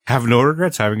have no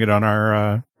regrets having it on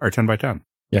our 10x10.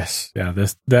 Yes. Yeah.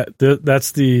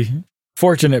 That's the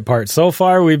fortunate part. So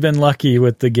far, we've been lucky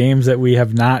with the games that we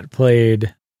have not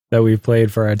played that we've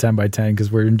played for our 10x10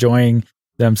 because we're enjoying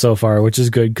them so far, which is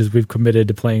good because we've committed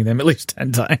to playing them at least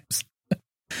 10 times.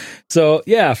 So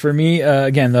yeah, for me,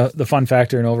 again, the fun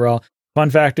factor and overall fun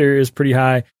factor is pretty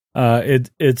high.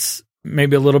 It's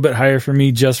maybe a little bit higher for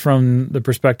me just from the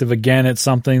perspective. Again, it's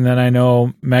something that I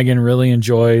know Megan really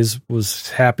enjoys, was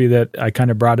happy that I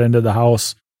kind of brought into the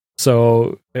house.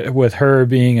 So with her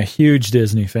being a huge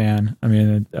Disney fan, I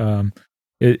mean,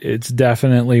 it's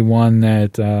definitely one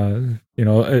that,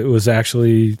 it was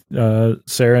actually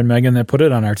Sarah and Megan that put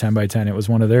it on our 10x10. It was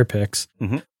one of their picks.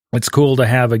 Mm-hmm. It's cool to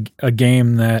have a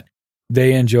game that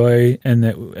they enjoy and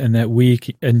that we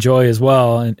enjoy as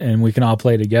well, and we can all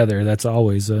play together. That's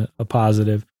always a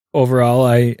positive. Overall,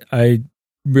 I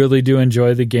really do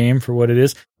enjoy the game for what it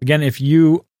is. Again, if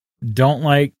you don't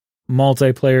like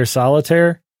multiplayer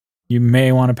solitaire, you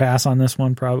may want to pass on this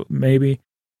one, maybe,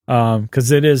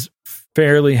 because it is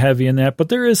fairly heavy in that, but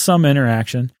there is some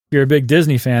interaction. If you're a big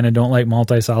Disney fan and don't like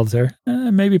multi-solitaire,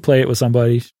 maybe play it with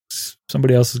somebody.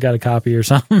 Somebody else has got a copy or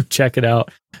something. Check it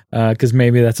out, because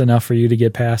maybe that's enough for you to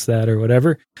get past that or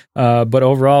whatever. But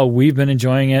overall, we've been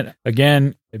enjoying it.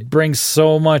 Again, it brings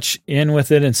so much in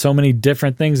with it and so many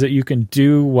different things that you can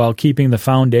do while keeping the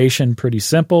foundation pretty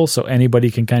simple, so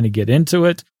anybody can kind of get into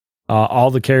it.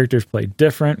 All the characters play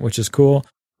different, which is cool.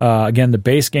 Again, the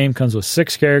base game comes with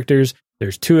 6 characters.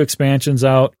 There's 2 expansions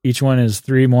out. Each one is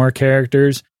 3 more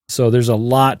characters. So there's a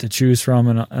lot to choose from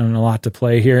and a lot to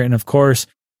play here. And of course,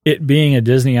 it being a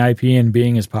Disney IP and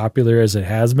being as popular as it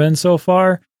has been so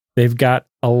far, they've got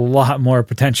a lot more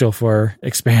potential for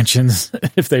expansions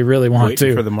if they really want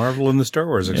to. For the Marvel and the Star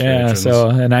Wars expansions. Yeah,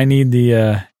 and I need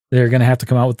they're going to have to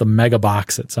come out with the mega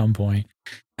box at some point.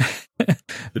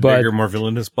 Bigger, more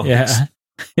villainous box. Yeah.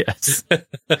 Yes.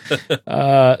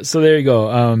 So there you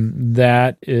go.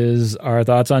 That is our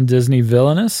thoughts on Disney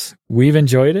Villainous. We've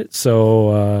enjoyed it,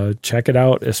 so check it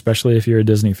out, especially if you're a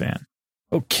Disney fan.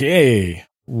 Okay,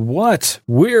 what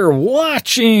we're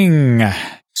watching.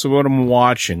 So what I'm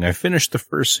watching, I finished the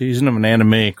first season of an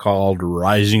anime called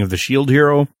Rising of the Shield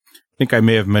Hero. I think I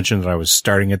may have mentioned that I was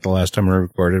starting it the last time I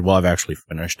recorded. Well, I've actually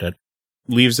finished it.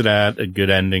 Leaves it at a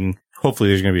good ending. Hopefully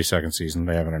there's going to be a second season.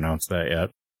 They haven't announced that yet.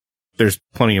 There's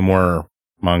plenty of more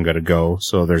manga to go,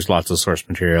 so there's lots of source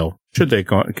material. Should they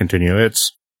continue?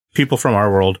 It's people from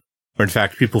our world, or in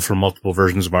fact, people from multiple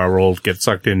versions of our world get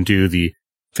sucked into the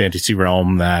fantasy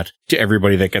realm that to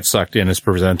everybody that gets sucked in is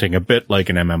presenting a bit like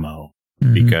an MMO,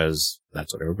 because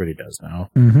that's what everybody does now.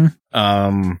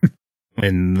 Mm-hmm.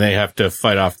 And they have to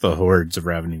fight off the hordes of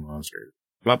ravening monsters.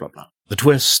 Blah, blah, blah. The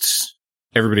twist,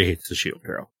 everybody hates the shield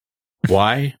hero.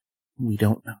 Why? We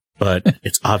don't know. But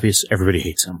it's obvious everybody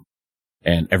hates him.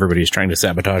 And everybody's trying to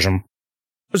sabotage him.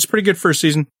 It's a pretty good first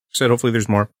season. Said hopefully there's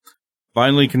more.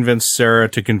 Finally convinced Sarah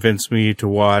to convince me to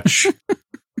watch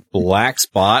Black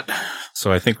Spot.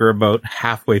 So I think we're about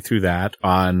halfway through that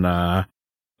on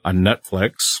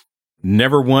Netflix.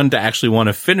 Never one to actually want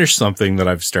to finish something that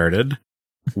I've started.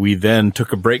 We then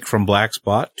took a break from Black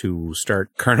Spot to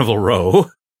start Carnival Row.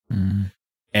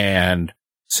 And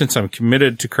since I'm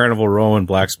committed to Carnival Row and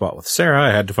Black Spot with Sarah,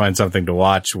 I had to find something to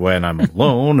watch when I'm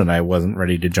alone and I wasn't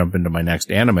ready to jump into my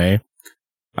next anime.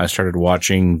 I started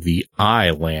watching The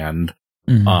Island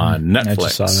on Netflix. I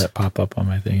just saw that pop up on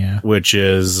my thing, yeah. Which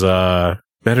is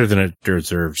better than it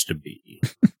deserves to be.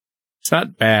 It's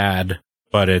not bad,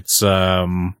 but it's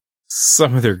some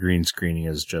of their green screening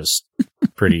is just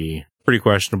pretty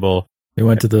questionable. They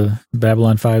went to the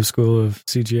Babylon 5 school of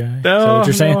CGI? No, is that what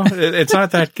you're saying? No, it's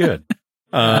not that good.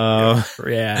 Yeah.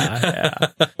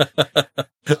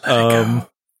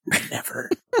 Never.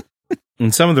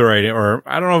 And some of the writing, or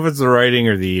I don't know if it's the writing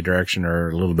or the direction or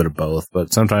a little bit of both,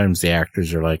 but sometimes the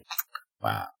actors are like,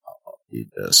 wow, you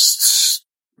just,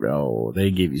 bro,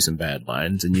 they gave you some bad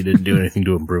lines and you didn't do anything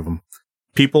to improve them.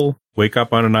 People wake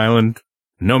up on an island,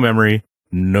 no memory,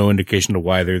 no indication of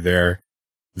why they're there.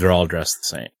 They're all dressed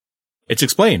the same. It's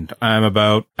explained. I'm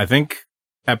about, I think,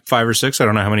 Ep 5 or 6. I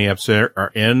don't know how many eps there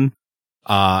are in.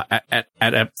 At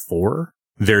Ep 4,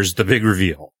 there's the big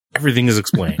reveal. Everything is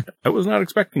explained. I was not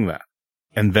expecting that.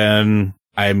 And then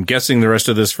I'm guessing the rest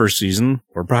of this first season,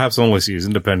 or perhaps only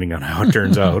season, depending on how it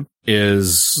turns out,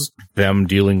 is them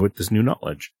dealing with this new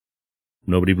knowledge.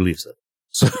 Nobody believes it.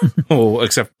 So,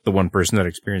 except the one person that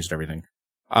experienced everything.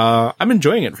 I'm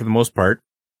enjoying it for the most part.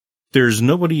 There's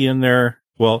nobody in there.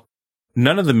 Well,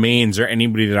 none of the mains are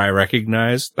anybody that I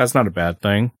recognize. That's not a bad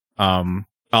thing.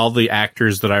 All the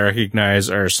actors that I recognize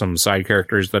are some side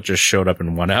characters that just showed up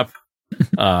in one ep,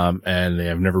 and they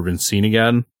have never been seen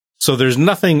again. So there's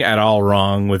nothing at all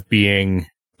wrong with being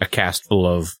a cast full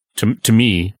of, to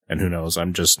me, and who knows,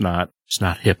 I'm just not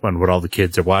hip on what all the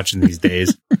kids are watching these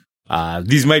days.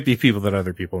 These might be people that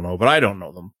other people know, but I don't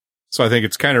know them. So I think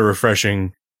it's kind of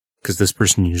refreshing because this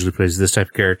person usually plays this type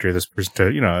of character. This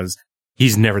person,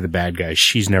 he's never the bad guy.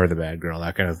 She's never the bad girl,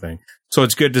 that kind of thing. So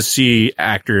it's good to see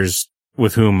actors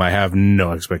with whom I have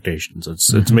no expectations.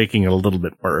 It's making it a little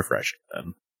bit more refreshing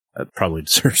than that probably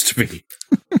deserves to be.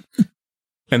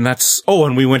 And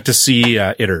and we went to see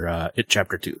It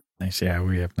Chapter 2. Nice. Yeah,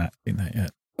 we have not seen that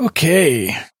yet.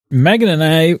 Okay. Megan and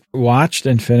I watched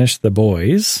and finished The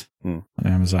Boys on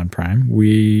Amazon Prime.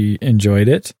 We enjoyed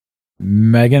it.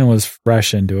 Megan was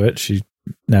fresh into it. She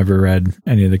never read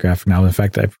any of the graphic novels. In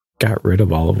fact, I've got rid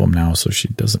of all of them now, so she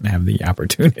doesn't have the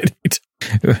opportunity to,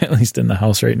 at least in the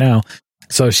house right now.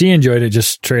 So she enjoyed it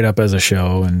just straight up as a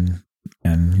show and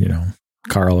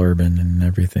Carl Urban and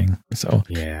everything. So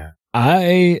yeah.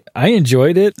 I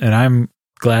enjoyed it, and I'm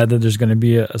glad that there's going to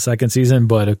be a second season.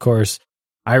 But of course,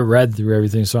 I read through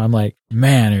everything, so I'm like,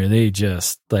 man, are they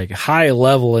just like high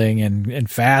leveling and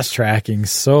fast tracking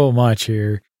so much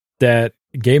here that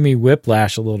gave me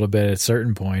whiplash a little bit at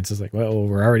certain points. It's like, well,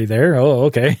 we're already there. Oh,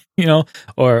 okay,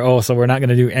 or so we're not going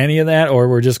to do any of that,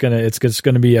 or it's just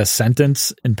going to be a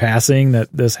sentence in passing that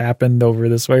this happened over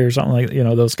this way or something like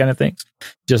those kind of things.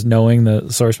 Just knowing the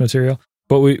source material.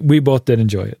 But we both did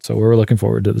enjoy it. So we're looking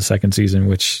forward to the second season,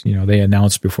 which, they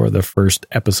announced before the first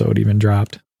episode even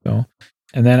dropped. So,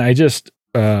 and then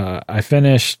I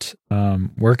finished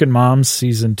Working Moms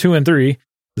season 2 and 3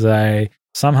 because I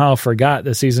somehow forgot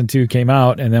that season 2 came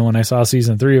out. And then when I saw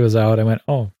season 3 was out, I went,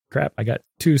 oh crap, I got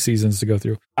 2 seasons to go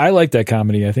through. I like that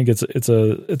comedy. I think it's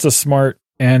a smart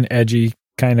and edgy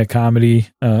kind of comedy,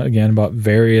 again, about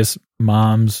various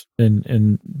moms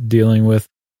and dealing with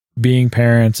being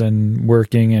parents and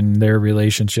working and their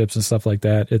relationships and stuff like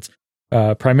that. It's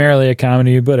primarily a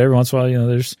comedy, but every once in a while,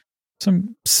 there's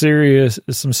some serious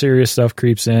stuff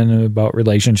creeps in about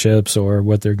relationships or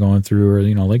what they're going through, or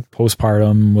like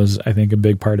postpartum was, I think, a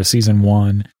big part of season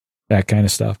 1, that kind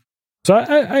of stuff. So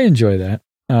I enjoy that.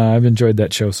 I've enjoyed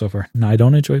that show so far. No, I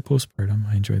don't enjoy postpartum.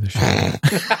 I enjoy the show.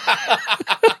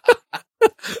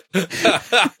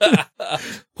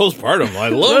 Postpartum, I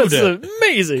loved it.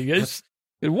 Amazing.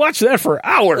 Watch that for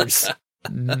hours.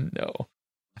 No.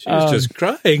 She was just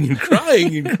crying and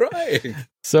crying and crying.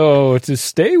 So to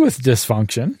stay with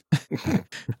dysfunction,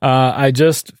 I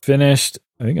just finished,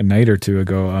 I think a night or two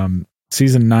ago,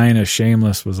 season 9 of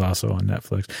Shameless was also on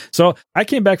Netflix. So I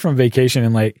came back from vacation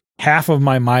and like half of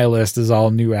my list is all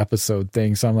new episode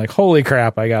things. So I'm like, holy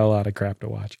crap, I got a lot of crap to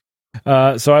watch.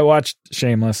 So I watched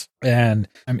Shameless, and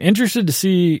I'm interested to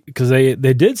see, because they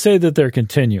did say that they're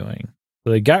continuing. So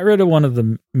they got rid of one of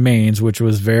the mains, which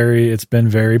was it's been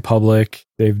very public.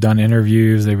 They've done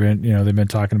interviews. They've been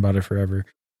talking about it forever.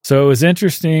 So it was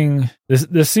interesting.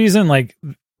 This season, like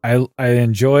I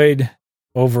enjoyed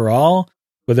overall,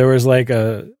 but there was like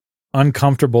a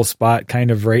uncomfortable spot kind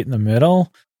of right in the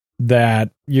middle that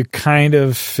you kind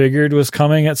of figured was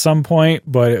coming at some point,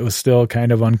 but it was still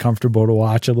kind of uncomfortable to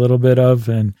watch a little bit of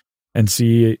and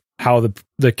see how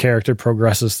the character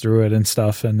progresses through it and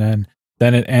stuff. And then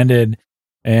it ended.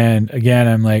 And again,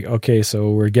 I'm like, okay,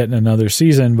 so we're getting another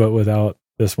season, but without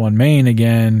this one main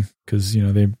again, because,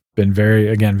 they've been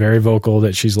very vocal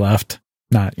that she's left,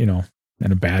 not, in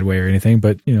a bad way or anything,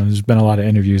 but, there's been a lot of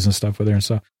interviews and stuff with her and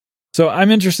stuff. So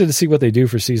I'm interested to see what they do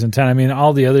for season 10. I mean,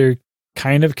 all the other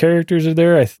kind of characters are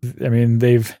there. I mean,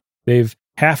 they've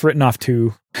half written off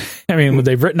 2. I mean,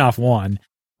 they've written off 1.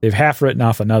 They've half written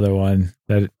off another one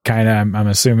that kind of, I'm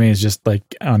assuming, is just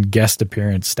like on guest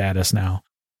appearance status now.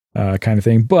 Kind of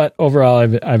thing. But overall,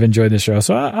 I've enjoyed the show.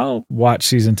 So I'll watch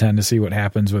season 10 to see what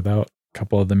happens without a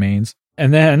couple of the mains.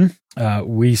 And then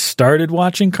we started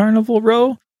watching Carnival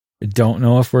Row. I don't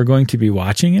know if we're going to be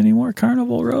watching any more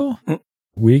Carnival Row.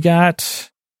 We got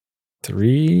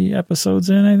 3 episodes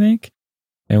in, I think.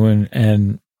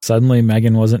 And suddenly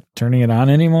Megan wasn't turning it on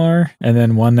anymore. And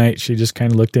then one night she just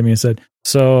kind of looked at me and said,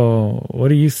 "So what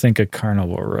do you think of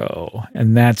Carnival Row?"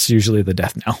 And that's usually the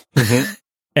death knell. Mm-hmm.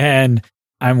 And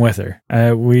I'm with her.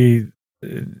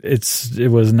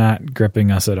 It was not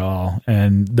gripping us at all.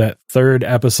 And that 3rd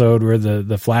episode, where the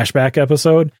flashback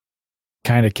episode,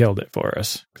 kind of killed it for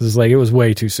us, because it's like it was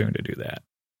way too soon to do that.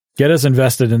 Get us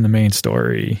invested in the main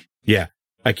story. Yeah,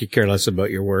 I could care less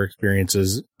about your war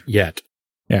experiences yet.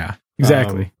 Yeah,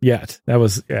 exactly. Yet that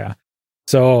was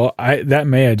So that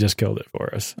may have just killed it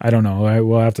for us. I don't know.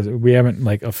 We'll have to. We haven't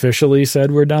like officially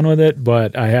said we're done with it,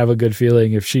 but I have a good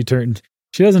feeling if she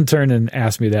doesn't turn and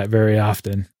ask me that very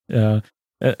often.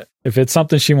 If it's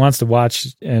something she wants to watch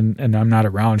and I'm not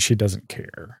around, she doesn't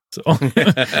care. So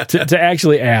to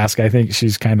actually ask, I think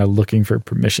she's kind of looking for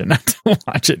permission not to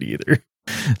watch it either.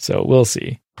 So we'll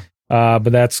see. But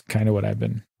that's kind of what I've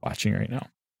been watching right now.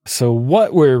 So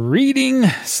what we're reading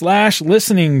 /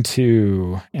 listening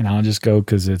to, and I'll just go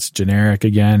because it's generic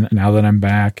again. Now that I'm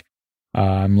back,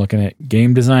 I'm looking at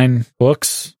game design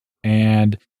books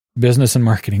and business and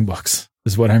marketing books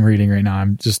is what I'm reading right now.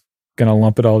 I'm just going to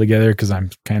lump it all together because I'm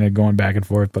kind of going back and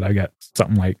forth, but I got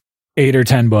something like 8 or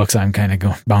 10 books I'm kind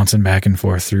of bouncing back and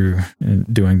forth through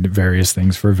and doing various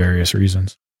things for various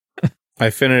reasons.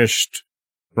 I finished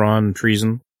Thrawn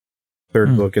Treason,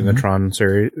 3rd book in the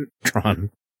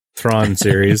Thrawn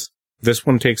series. This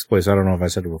one takes place, I don't know if I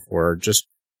said it before, just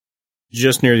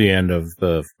near the end of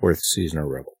the 4th season of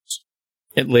Rebels.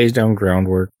 It lays down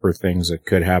groundwork for things that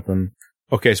could happen.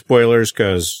 Okay, spoilers,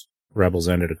 because Rebels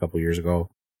ended a couple years ago.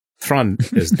 Thrawn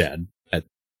is dead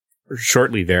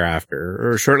shortly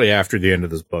thereafter, or shortly after the end of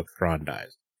this book. Thrawn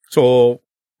dies. So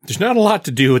there's not a lot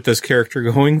to do with this character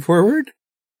going forward,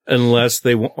 unless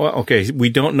they we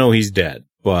don't know he's dead,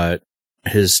 but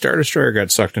his Star Destroyer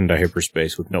got sucked into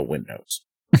hyperspace with no windows.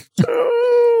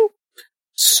 So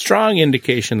strong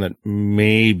indication that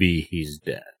maybe he's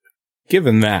dead.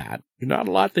 Given that, not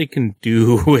a lot they can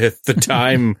do with the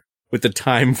time with the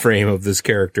time frame of this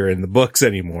character in the books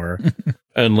anymore,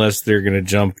 unless they're going to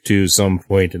jump to some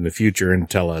point in the future and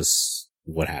tell us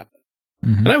what happened.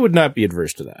 Mm-hmm. And I would not be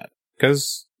adverse to that,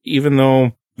 because even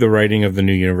though the writing of the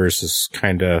new universe is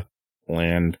kind of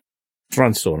bland,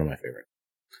 Thrawn's still one of my favorites.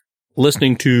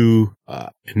 Listening to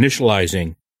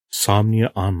Initializing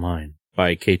Somnia Online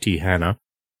by KT Hanna.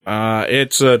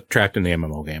 It's a trapped in the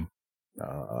MMO game.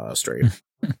 Straight.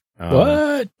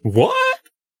 What?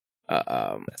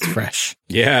 That's fresh.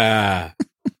 Yeah.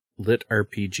 Lit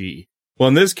RPG. Well,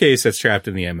 in this case, it's trapped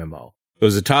in the MMO. It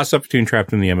was a toss-up between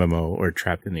trapped in the MMO or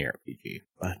trapped in the RPG.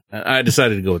 But I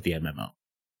decided to go with the MMO.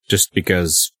 Just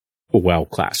because WoW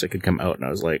Classic had come out, and I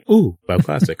was like, ooh, WoW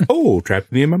Classic. Oh,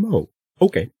 trapped in the MMO.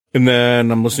 Okay. And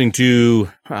then I'm listening to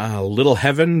Little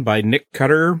Heaven by Nick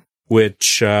Cutter,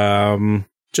 which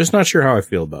just not sure how I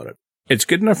feel about it. It's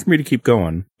good enough for me to keep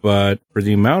going, but for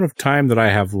the amount of time that I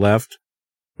have left,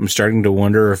 I'm starting to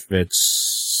wonder if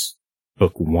it's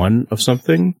book 1 of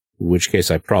something, in which case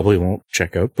I probably won't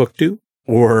check out book 2,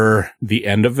 or the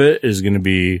end of it is going to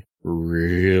be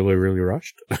really, really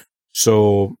rushed.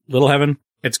 So Little Heaven,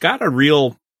 it's got a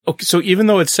real, okay, so even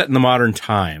though it's set in the modern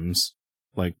times,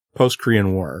 like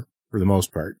post-Korean War for the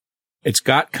most part, it's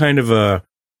got kind of a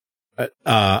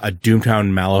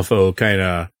Doomtown Malifaux kind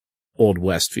of Old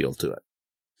West feel to it.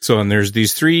 So, and there's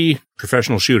these 3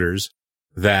 professional shooters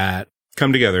that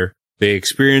come together, they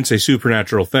experience a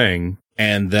supernatural thing,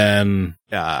 and then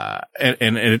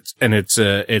it's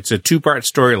a 2-part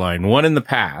storyline, one in the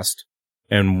past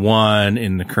and one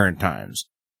in the current times.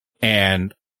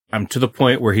 And I'm to the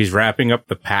point where he's wrapping up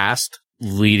the past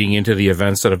leading into the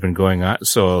events that have been going on.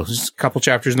 So just a couple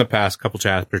chapters in the past, couple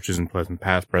chapters in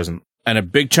past, present, and a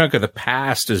big chunk of the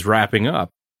past is wrapping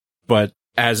up. But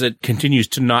as it continues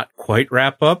to not quite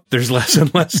wrap up, there's less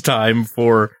and less time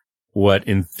for what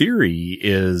in theory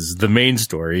is the main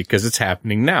story, because it's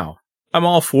happening now. I'm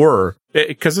all for it,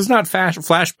 because it's not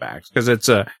flashbacks, because it's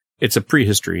a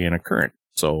prehistory and a current.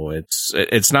 So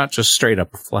it's not just straight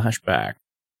up a flashback,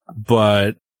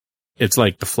 but it's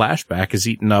like the flashback is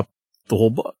eating up the whole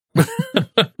book.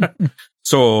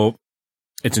 So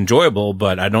it's enjoyable,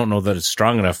 but I don't know that it's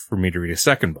strong enough for me to read a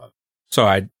second book. So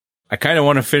I kind of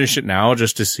want to finish it now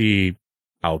just to see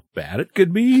how bad it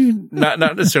could be. Not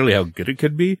necessarily how good it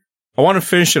could be. I want to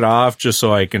finish it off just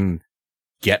so I can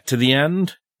get to the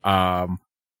end. I'm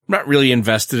not really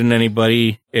invested in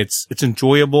anybody. It's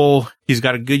enjoyable. He's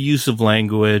got a good use of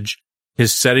language.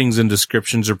 His settings and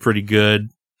descriptions are pretty good.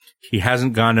 he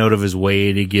hasn't gone out of his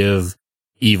way to give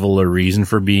evil a reason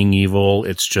for being evil.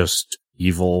 It's just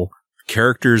evil.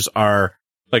 Characters are,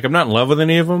 like, I'm not in love with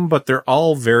any of them, but they're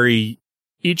all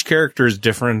each character is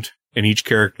different, and each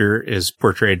character is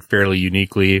portrayed fairly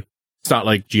uniquely. It's not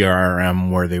like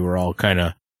GRRM where they were all kind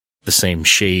of the same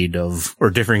shade of, or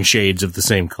differing shades of the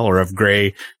same color of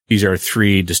gray. These are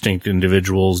 3 distinct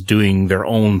individuals doing their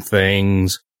own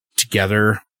things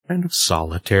together. Kind of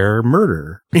solitaire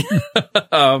murder.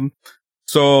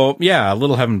 So yeah,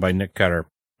 Little Heaven by Nick Cutter.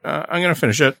 I'm going to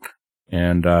finish it,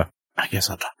 and I guess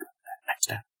I'll talk about that next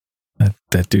time.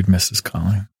 That dude misses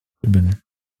calling. We've been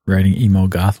writing emo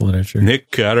goth literature.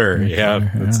 Nick Cutter.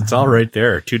 It's all right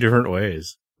there. 2 different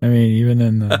ways. I mean, even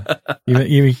in the, even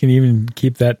you can even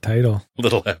keep that title.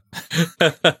 Little Heaven.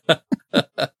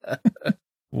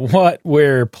 What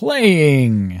we're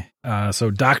playing. So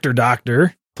Dr.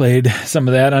 Doctor played some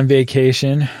of that on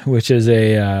vacation, which is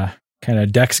a kind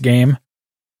of dex game.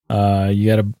 You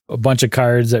got a bunch of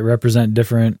cards that represent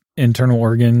different internal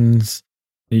organs.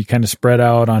 You kind of spread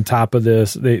out on top of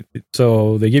this. They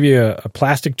give you a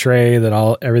plastic tray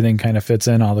that everything kind of fits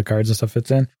in, all the cards and stuff fits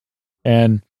in.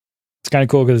 And it's kind of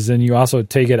cool because then you also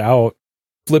take it out,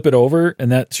 flip it over,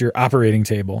 and that's your operating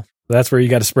table. That's where you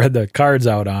got to spread the cards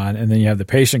out on. And then you have the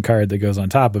patient card that goes on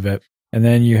top of it. And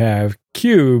then you have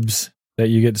cubes that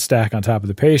you get to stack on top of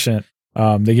the patient.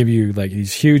 They give you like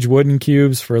these huge wooden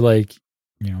cubes for like,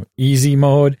 easy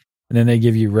mode. And then they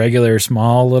give you regular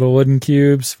small little wooden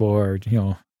cubes for,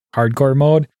 hardcore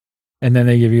mode. And then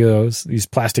they give you these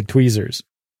plastic tweezers.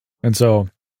 And so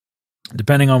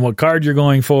depending on what card you're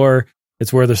going for,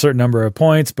 it's worth a certain number of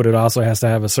points, but it also has to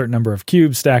have a certain number of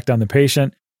cubes stacked on the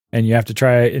patient. And you have to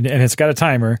try, and it's got a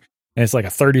timer, and it's like a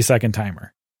 30-second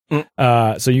timer.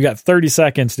 So you got 30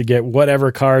 seconds to get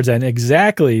whatever cards and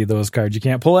exactly those cards. You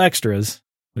can't pull extras,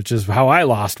 which is how I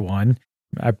lost one.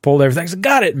 I pulled everything. I said,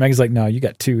 got it. Meg's like, no, you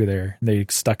got 2 there. And they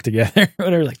stuck together.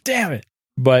 Whatever. Like, damn it.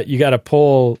 But you got to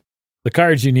pull the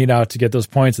cards you need out to get those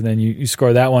points. And then you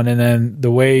score that one. And then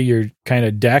the way your kind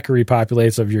of deck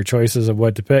repopulates of your choices of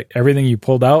what to pick, everything you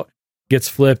pulled out gets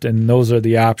flipped. And those are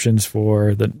the options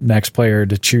for the next player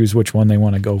to choose which one they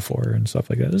want to go for and stuff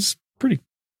like that. It's pretty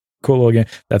cool little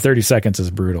game. That 30 seconds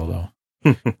is brutal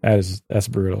though. That's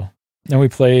brutal. And we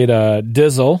played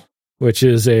Dizzle, which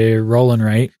is a roll and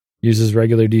write. Uses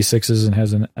regular D6s and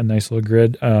has a nice little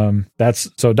grid.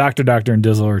 So Dr. Doctor and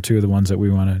Dizzle are 2 of the ones that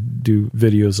we want to do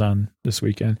videos on this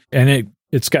weekend. And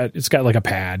it's got like a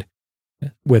pad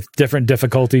with different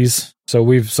difficulties. So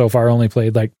we've so far only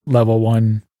played like level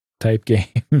 1 type game.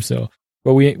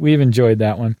 But we've enjoyed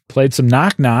that one. Played some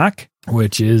Knock Knock,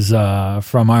 which is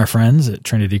from our friends at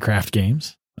Trinity Craft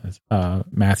Games,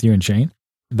 Matthew and Shane.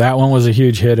 That one was a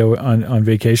huge hit on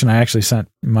vacation. I actually sent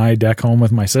my deck home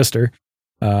with my sister.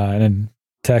 And then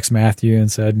text Matthew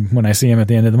and said, when I see him at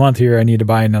the end of the month here, I need to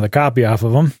buy another copy off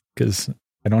of him because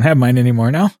I don't have mine anymore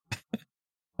now.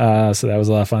 So that was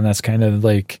a lot of fun. That's kind of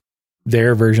like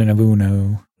their version of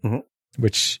Uno,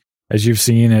 which, as you've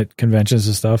seen at conventions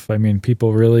and stuff, I mean,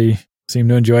 people really seem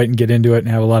to enjoy it and get into it and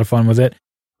have a lot of fun with it.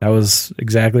 That was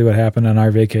exactly what happened on our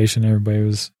vacation. Everybody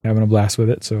was having a blast with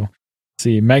it. So,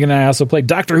 see, Megan and I also played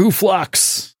Doctor Who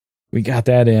Flux. We got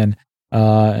that in.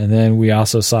 And then we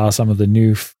also saw some of the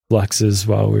new fluxes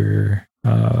while we were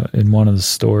in one of the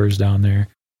stores down there.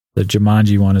 The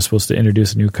Jumanji one is supposed to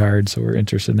introduce a new card, so we're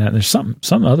interested in that. And there's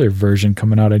some other version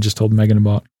coming out I just told Megan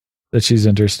about that she's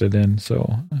interested in.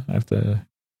 So I have to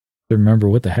remember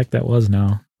what the heck that was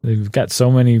now. They've got so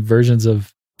many versions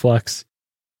of Flux.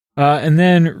 And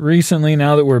then recently,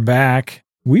 now that we're back,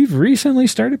 we've recently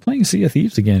started playing Sea of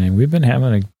Thieves again, and we've been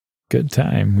having a good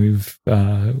time.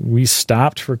 We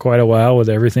stopped for quite a while with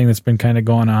everything that's been kind of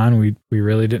going on. We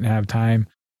really didn't have time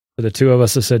for the 2 of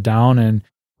us to sit down, and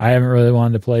I haven't really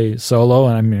wanted to play solo.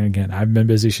 And I mean, again, I've been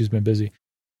busy. She's been busy.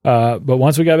 But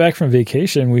once we got back from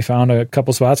vacation, we found a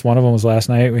couple spots. One of them was last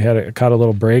night. We caught a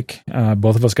little break.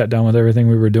 Both of us got done with everything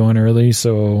we were doing early.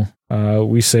 So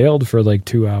we sailed for like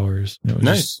 2 hours. It was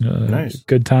nice. Nice.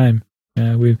 Good time.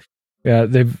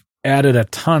 They've added a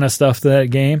ton of stuff to that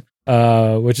game.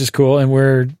 Which is cool. And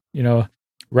we're,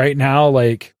 right now,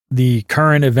 like the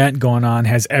current event going on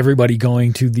has everybody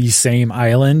going to the same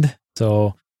island.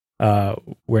 So,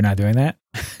 we're not doing that.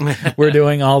 We're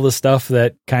doing all the stuff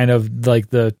that kind of like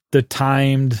the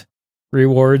timed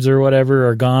rewards or whatever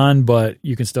are gone, but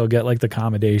you can still get like the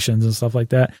accommodations and stuff like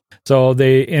that. So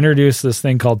they introduced this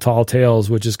thing called Tall Tales,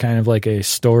 which is kind of like a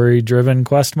story driven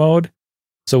quest mode.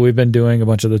 So we've been doing a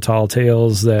bunch of the Tall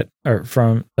Tales that are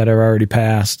already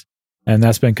passed. And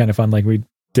that's been kind of fun. Like we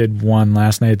did one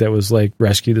last night that was like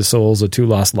Rescue the Souls of Two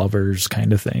Lost Lovers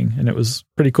kind of thing. And it was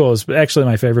pretty cool. It's actually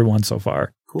my favorite one so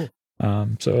far. Cool.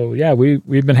 So yeah,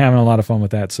 we've been having a lot of fun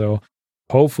with that. So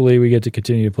hopefully we get to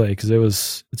continue to play because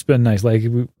it's been nice. Like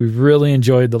we've really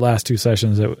enjoyed the last 2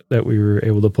 sessions that we were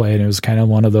able to play. And it was kind of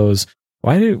one of those,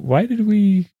 why did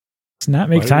we not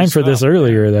make time for this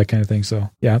earlier? That kind of thing. So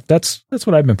yeah, that's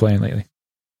what I've been playing lately.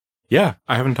 Yeah,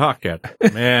 I haven't talked yet.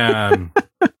 Man,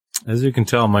 as you can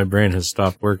tell, my brain has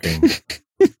stopped working.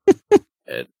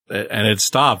 And it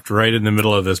stopped right in the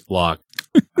middle of this block.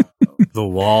 The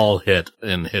wall hit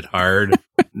hard,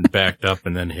 and backed up,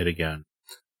 and then hit again.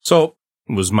 So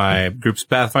it was my group's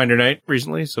Pathfinder night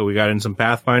recently, so we got in some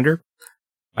Pathfinder.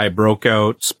 I broke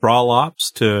out Sprawl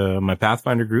Ops to my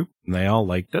Pathfinder group, and they all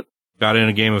liked it. Got in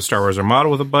a game of Star Wars Armada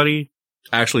with a buddy.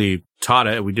 Actually taught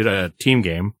it. We did a team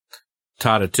game.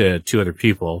 Taught it to 2 other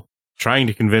people, trying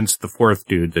to convince the 4th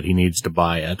dude that he needs to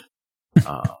buy it.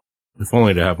 If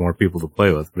only to have more people to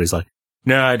play with. But he's like,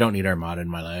 no, I don't need Armada in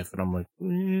my life. And I'm like,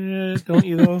 don't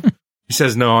you though? He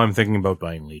says, no, I'm thinking about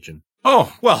buying Legion.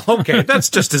 Oh, well, okay. That's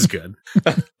just as good.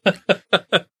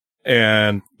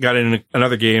 And got in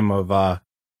another game of,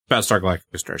 Battlestar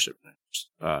Galactica Starship.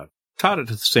 Taught it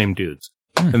to the same dudes.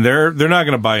 And they're not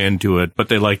going to buy into it, but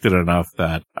they liked it enough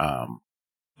that,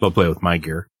 they'll play with my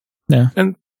gear. Yeah.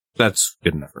 And that's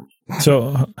good enough for me.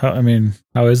 So,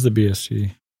 how is the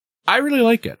BSG? I really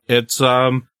like it. It's,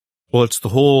 it's the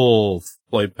whole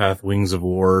Flight Path Wings of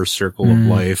War Circle of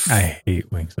Life. I hate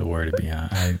Wings of War, to be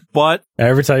honest. But I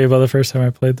ever tell you about the first time I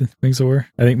played the Wings of War?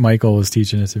 I think Michael was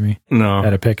teaching it to me. No.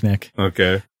 At a picnic.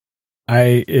 Okay.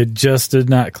 It just did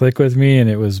not click with me, and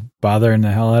it was bothering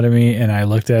the hell out of me. And I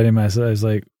looked at him. I was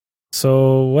like,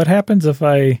 "So what happens if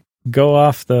I go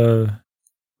off the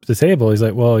table?" He's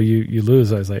like, "Well, you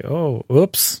lose." I was like, "Oh,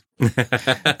 oops."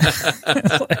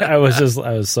 I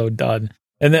was so done.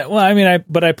 And then,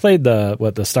 I played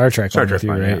the Star Trek one with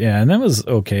you, right? Yeah, and that was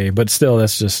okay, but still,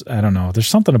 that's just, I don't know. There's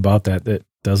something about that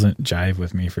doesn't jive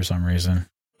with me for some reason.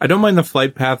 I don't mind the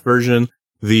Flight Path version.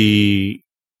 The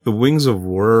Wings of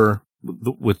War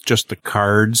with just the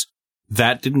cards,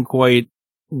 that didn't quite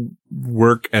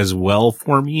work as well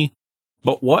for me.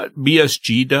 But what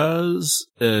BSG does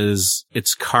is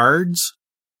it's cards,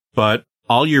 but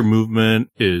all your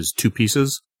movement is 2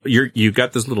 pieces. You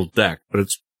got this little deck, but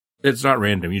it's not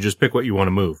random. You just pick what you want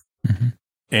to move. Mm-hmm.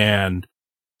 And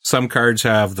some cards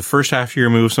have the first half of your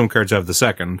move, some cards have the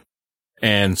second.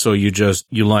 And so you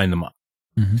line them up.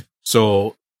 Mm-hmm.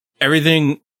 So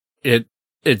everything,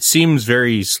 it seems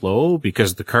very slow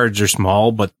because the cards are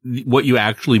small, but what you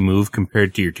actually move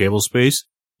compared to your table space,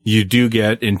 you do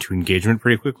get into engagement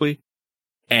pretty quickly.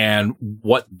 And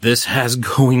what this has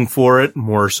going for it,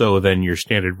 more so than your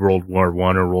standard World War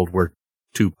I or World War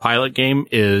II pilot game,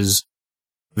 is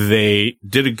they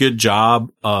did a good job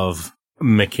of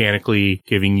mechanically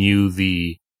giving you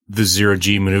the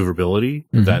 0G maneuverability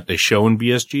that they show in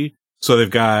BSG. So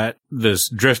they've got this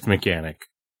drift mechanic.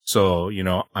 So,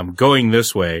 I'm going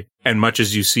this way, and much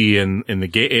as you see in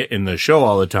the show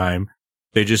all the time,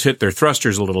 they just hit their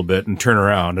thrusters a little bit and turn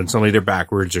around, and suddenly they're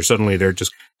backwards, or suddenly they're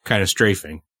just kind of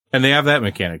strafing. And they have that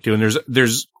mechanic too. And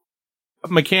there's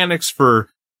mechanics for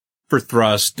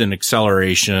thrust and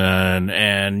acceleration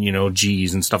and,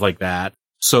 G's and stuff like that.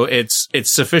 So it's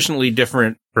sufficiently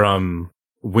different from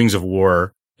Wings of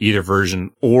War, either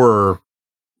version, or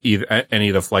any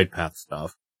of the Flight Path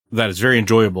stuff, that it's very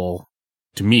enjoyable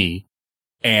to me.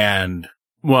 And,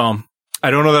 well,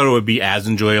 I don't know that it would be as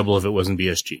enjoyable if it wasn't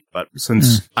BSG, but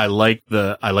since I like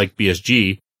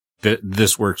BSG,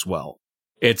 this works well.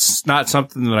 It's not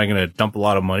something that I'm going to dump a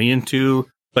lot of money into.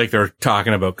 Like they're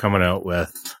talking about coming out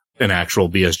with an actual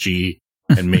BSG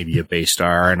and maybe a base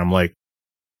star. And I'm like,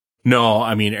 no,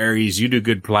 Ares, you do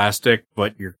good plastic,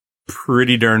 but you're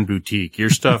pretty darn boutique. Your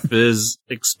stuff is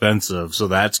expensive. So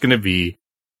that's going to be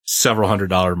several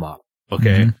 $100 model.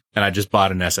 Okay. Mm-hmm. And I just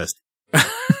bought an SSD.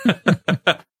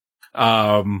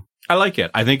 I like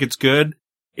it. I think it's good.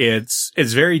 It's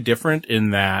very different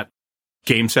in that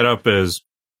game setup is,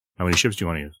 how many ships do you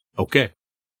want to use? Okay.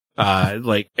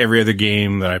 Like every other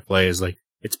game that I play is like,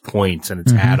 it's points and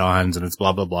it's add-ons and it's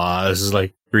blah, blah, blah. This is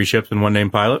like 3 ships and 1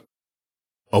 named pilot.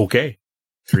 Okay.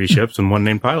 3 ships and 1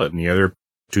 named pilot, and the other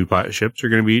 2 ships are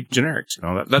going to be generics.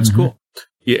 That's cool.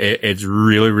 Yeah, it's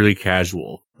really, really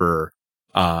casual for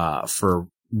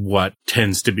what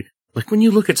tends to be like when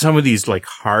you look at some of these like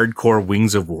hardcore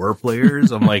Wings of War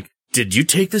players, I'm like, did you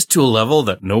take this to a level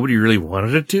that nobody really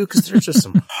wanted it to? Because there's just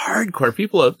some hardcore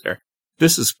people out there.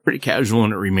 This is pretty casual,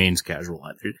 and it remains casual.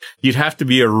 You'd have to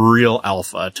be a real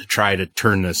alpha to try to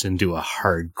turn this into a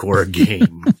hardcore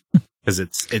game. because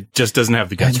it just doesn't have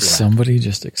the guts And for that. somebody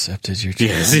just accepted your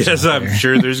challenge. Yes, out I'm there.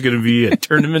 sure there's going to be a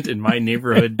tournament in my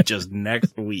neighborhood just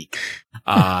next week.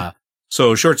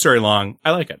 So short story long,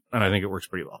 I like it, and I think it works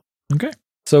pretty well. Okay.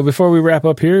 So before we wrap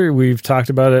up here, we've talked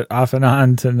about it off and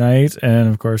on tonight and,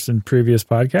 of course, in previous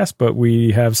podcasts, but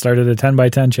we have started a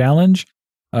 10x10 challenge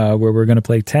where we're going to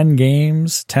play 10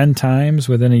 games 10 times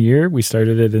within a year. We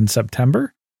started it in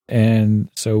September, and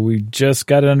so we just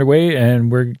got it underway,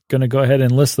 and we're going to go ahead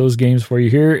and list those games for you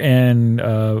here and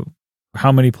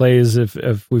how many plays,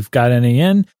 if we've got any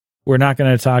in. We're not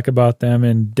going to talk about them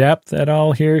in depth at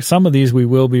all here. Some of these we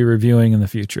will be reviewing in the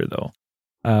future,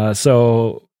 though.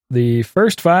 So the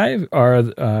first 5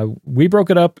 are, we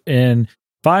broke it up in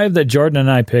 5 that Jordan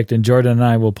and I picked, and Jordan and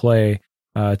I will play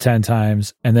 10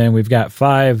 times. And then we've got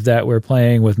 5 that we're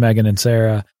playing with Megan and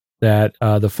Sarah that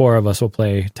the 4 of us will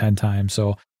play 10 times.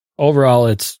 So overall,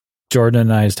 it's Jordan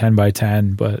and I's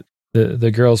 10x10, but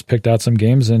the girls picked out some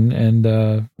games, and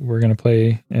we're going to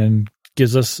play, and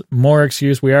gives us more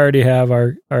excuse. We already have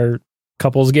our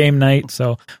couples game night,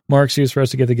 so more excuse for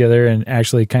us to get together and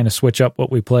actually kind of switch up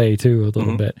what we play too a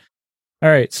little bit. All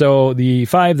right, so the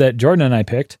 5 that Jordan and I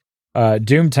picked,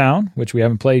 Doomtown, which we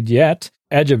haven't played yet,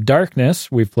 Edge of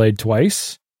Darkness, we've played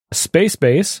twice, Space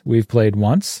Base, we've played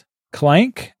once,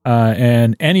 Clank,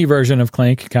 and any version of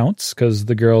Clank counts, because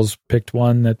the girls picked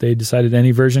one that they decided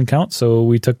any version counts, so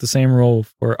we took the same rule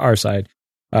for our side.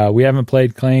 We haven't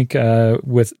played Clank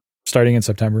with starting in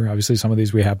September. Obviously, some of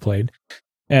these we have played.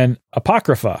 And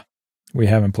Apocrypha, we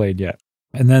haven't played yet.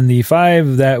 And then the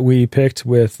 5 that we picked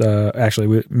with,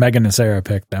 Megan and Sarah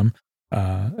picked them,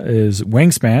 is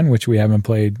Wingspan, which we haven't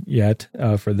played yet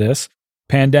for this.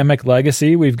 Pandemic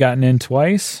Legacy, we've gotten in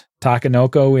twice.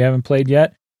 Takenoko, we haven't played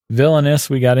yet. Villainous,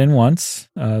 we got in once.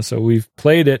 So we've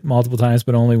played it multiple times,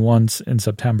 but only once in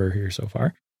September here so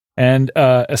far. And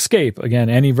Escape, again,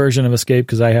 any version of Escape,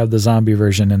 because I have the zombie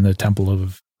version in the Temple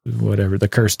of whatever, the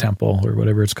Cursed Temple or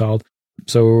whatever it's called.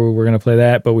 So we're going to play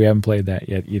that, but we haven't played that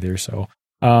yet either. So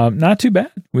not too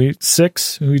bad.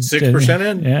 6. 6%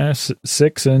 in? Yeah,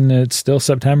 6, and it's still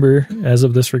September as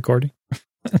of this recording.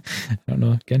 I don't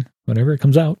know, again, whenever it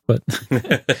comes out, but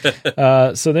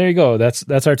so there you go. That's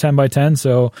our 10x10.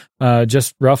 So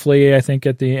just roughly, I think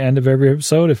at the end of every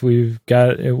episode, if we've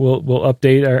got it, we'll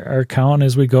update our count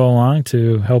as we go along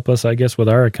to help us, I guess, with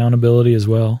our accountability as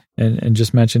well, and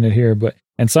just mention it here.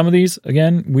 And some of these,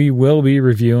 again, we will be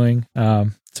reviewing.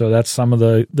 So that's some of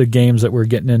the games that we're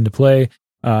getting into play,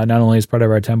 not only as part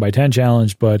of our 10x10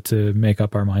 challenge, but to make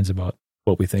up our minds about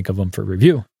what we think of them for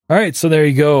review. All right, so there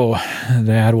you go.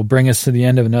 That will bring us to the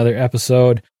end of another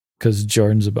episode, because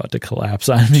Jordan's about to collapse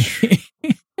on me.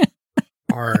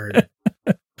 Hard.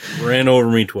 Ran over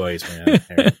me twice, man.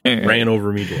 Ran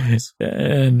over me twice.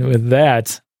 And with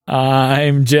that,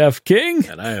 I'm Jeff King.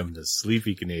 And I am the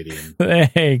Sleepy Canadian.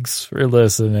 Thanks for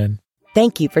listening.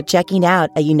 Thank you for checking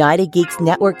out a United Geeks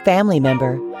Network family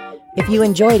member. If you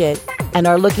enjoyed it and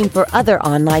are looking for other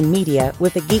online media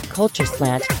with a geek culture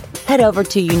slant, head over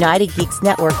to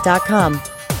UnitedGeeksNetwork.com,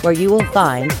 where you will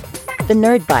find The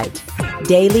Nerd Bite,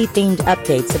 daily themed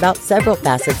updates about several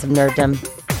facets of nerddom,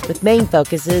 with main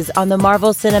focuses on the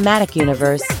Marvel Cinematic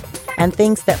Universe and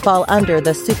things that fall under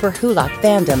the Super Hulak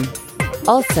fandom.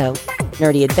 Also,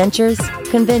 nerdy adventures,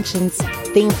 conventions,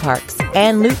 theme parks,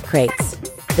 and loot crates.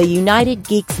 The United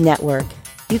Geeks Network.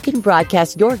 You can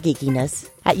broadcast your geekiness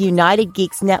at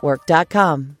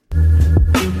UnitedGeeksNetwork.com.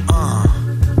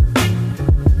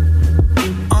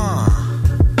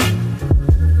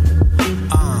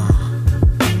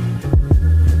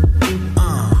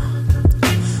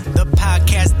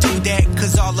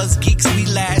 All us geeks we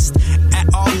last at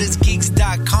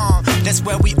allusgeeks.com. That's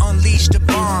where we unleash the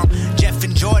bomb. Jeff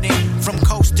and Jordan from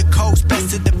coast to coast,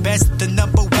 best of the best, the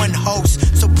number one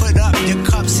host. So put up your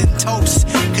cups and toast,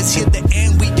 cause here the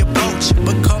end we approach.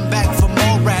 But come back for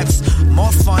more raps,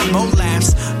 more fun, more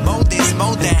laughs, more this,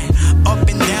 more that. Up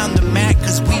and down the mat,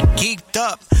 cause we geeked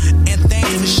up. And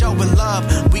thanks for showing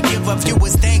love. We give our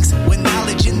viewers thanks with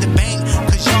knowledge in the bank,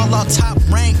 cause y'all are top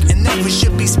rank and never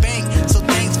should be spanked. So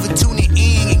thanks for tuning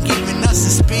in and giving us a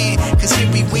spin, cause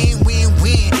here we win, win,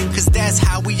 win, cause that's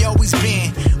how we always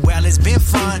been. Well, it's been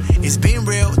fun, it's been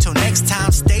real. Till next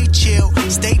time, stay chill,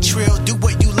 stay trill, do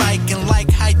what you like and like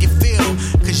how you feel,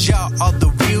 cause y'all are the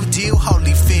real deal,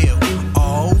 Holyfield.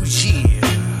 Oh yeah.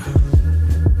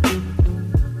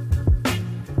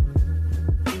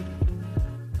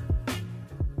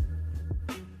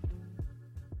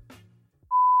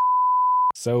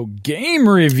 So, game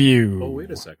review. Oh,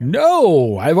 wait a second.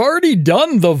 No, I've already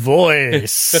done the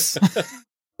voice.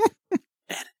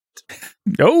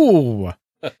 No.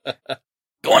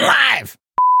 Going live.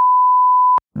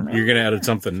 You're going to edit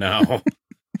something now.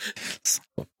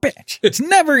 Bitch. It's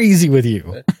never easy with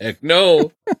you. Heck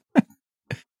no.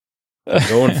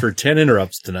 Going for 10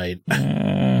 interrupts tonight.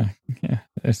 Yeah,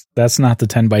 that's not the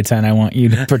 10 by 10 I want you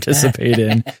to participate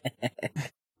in.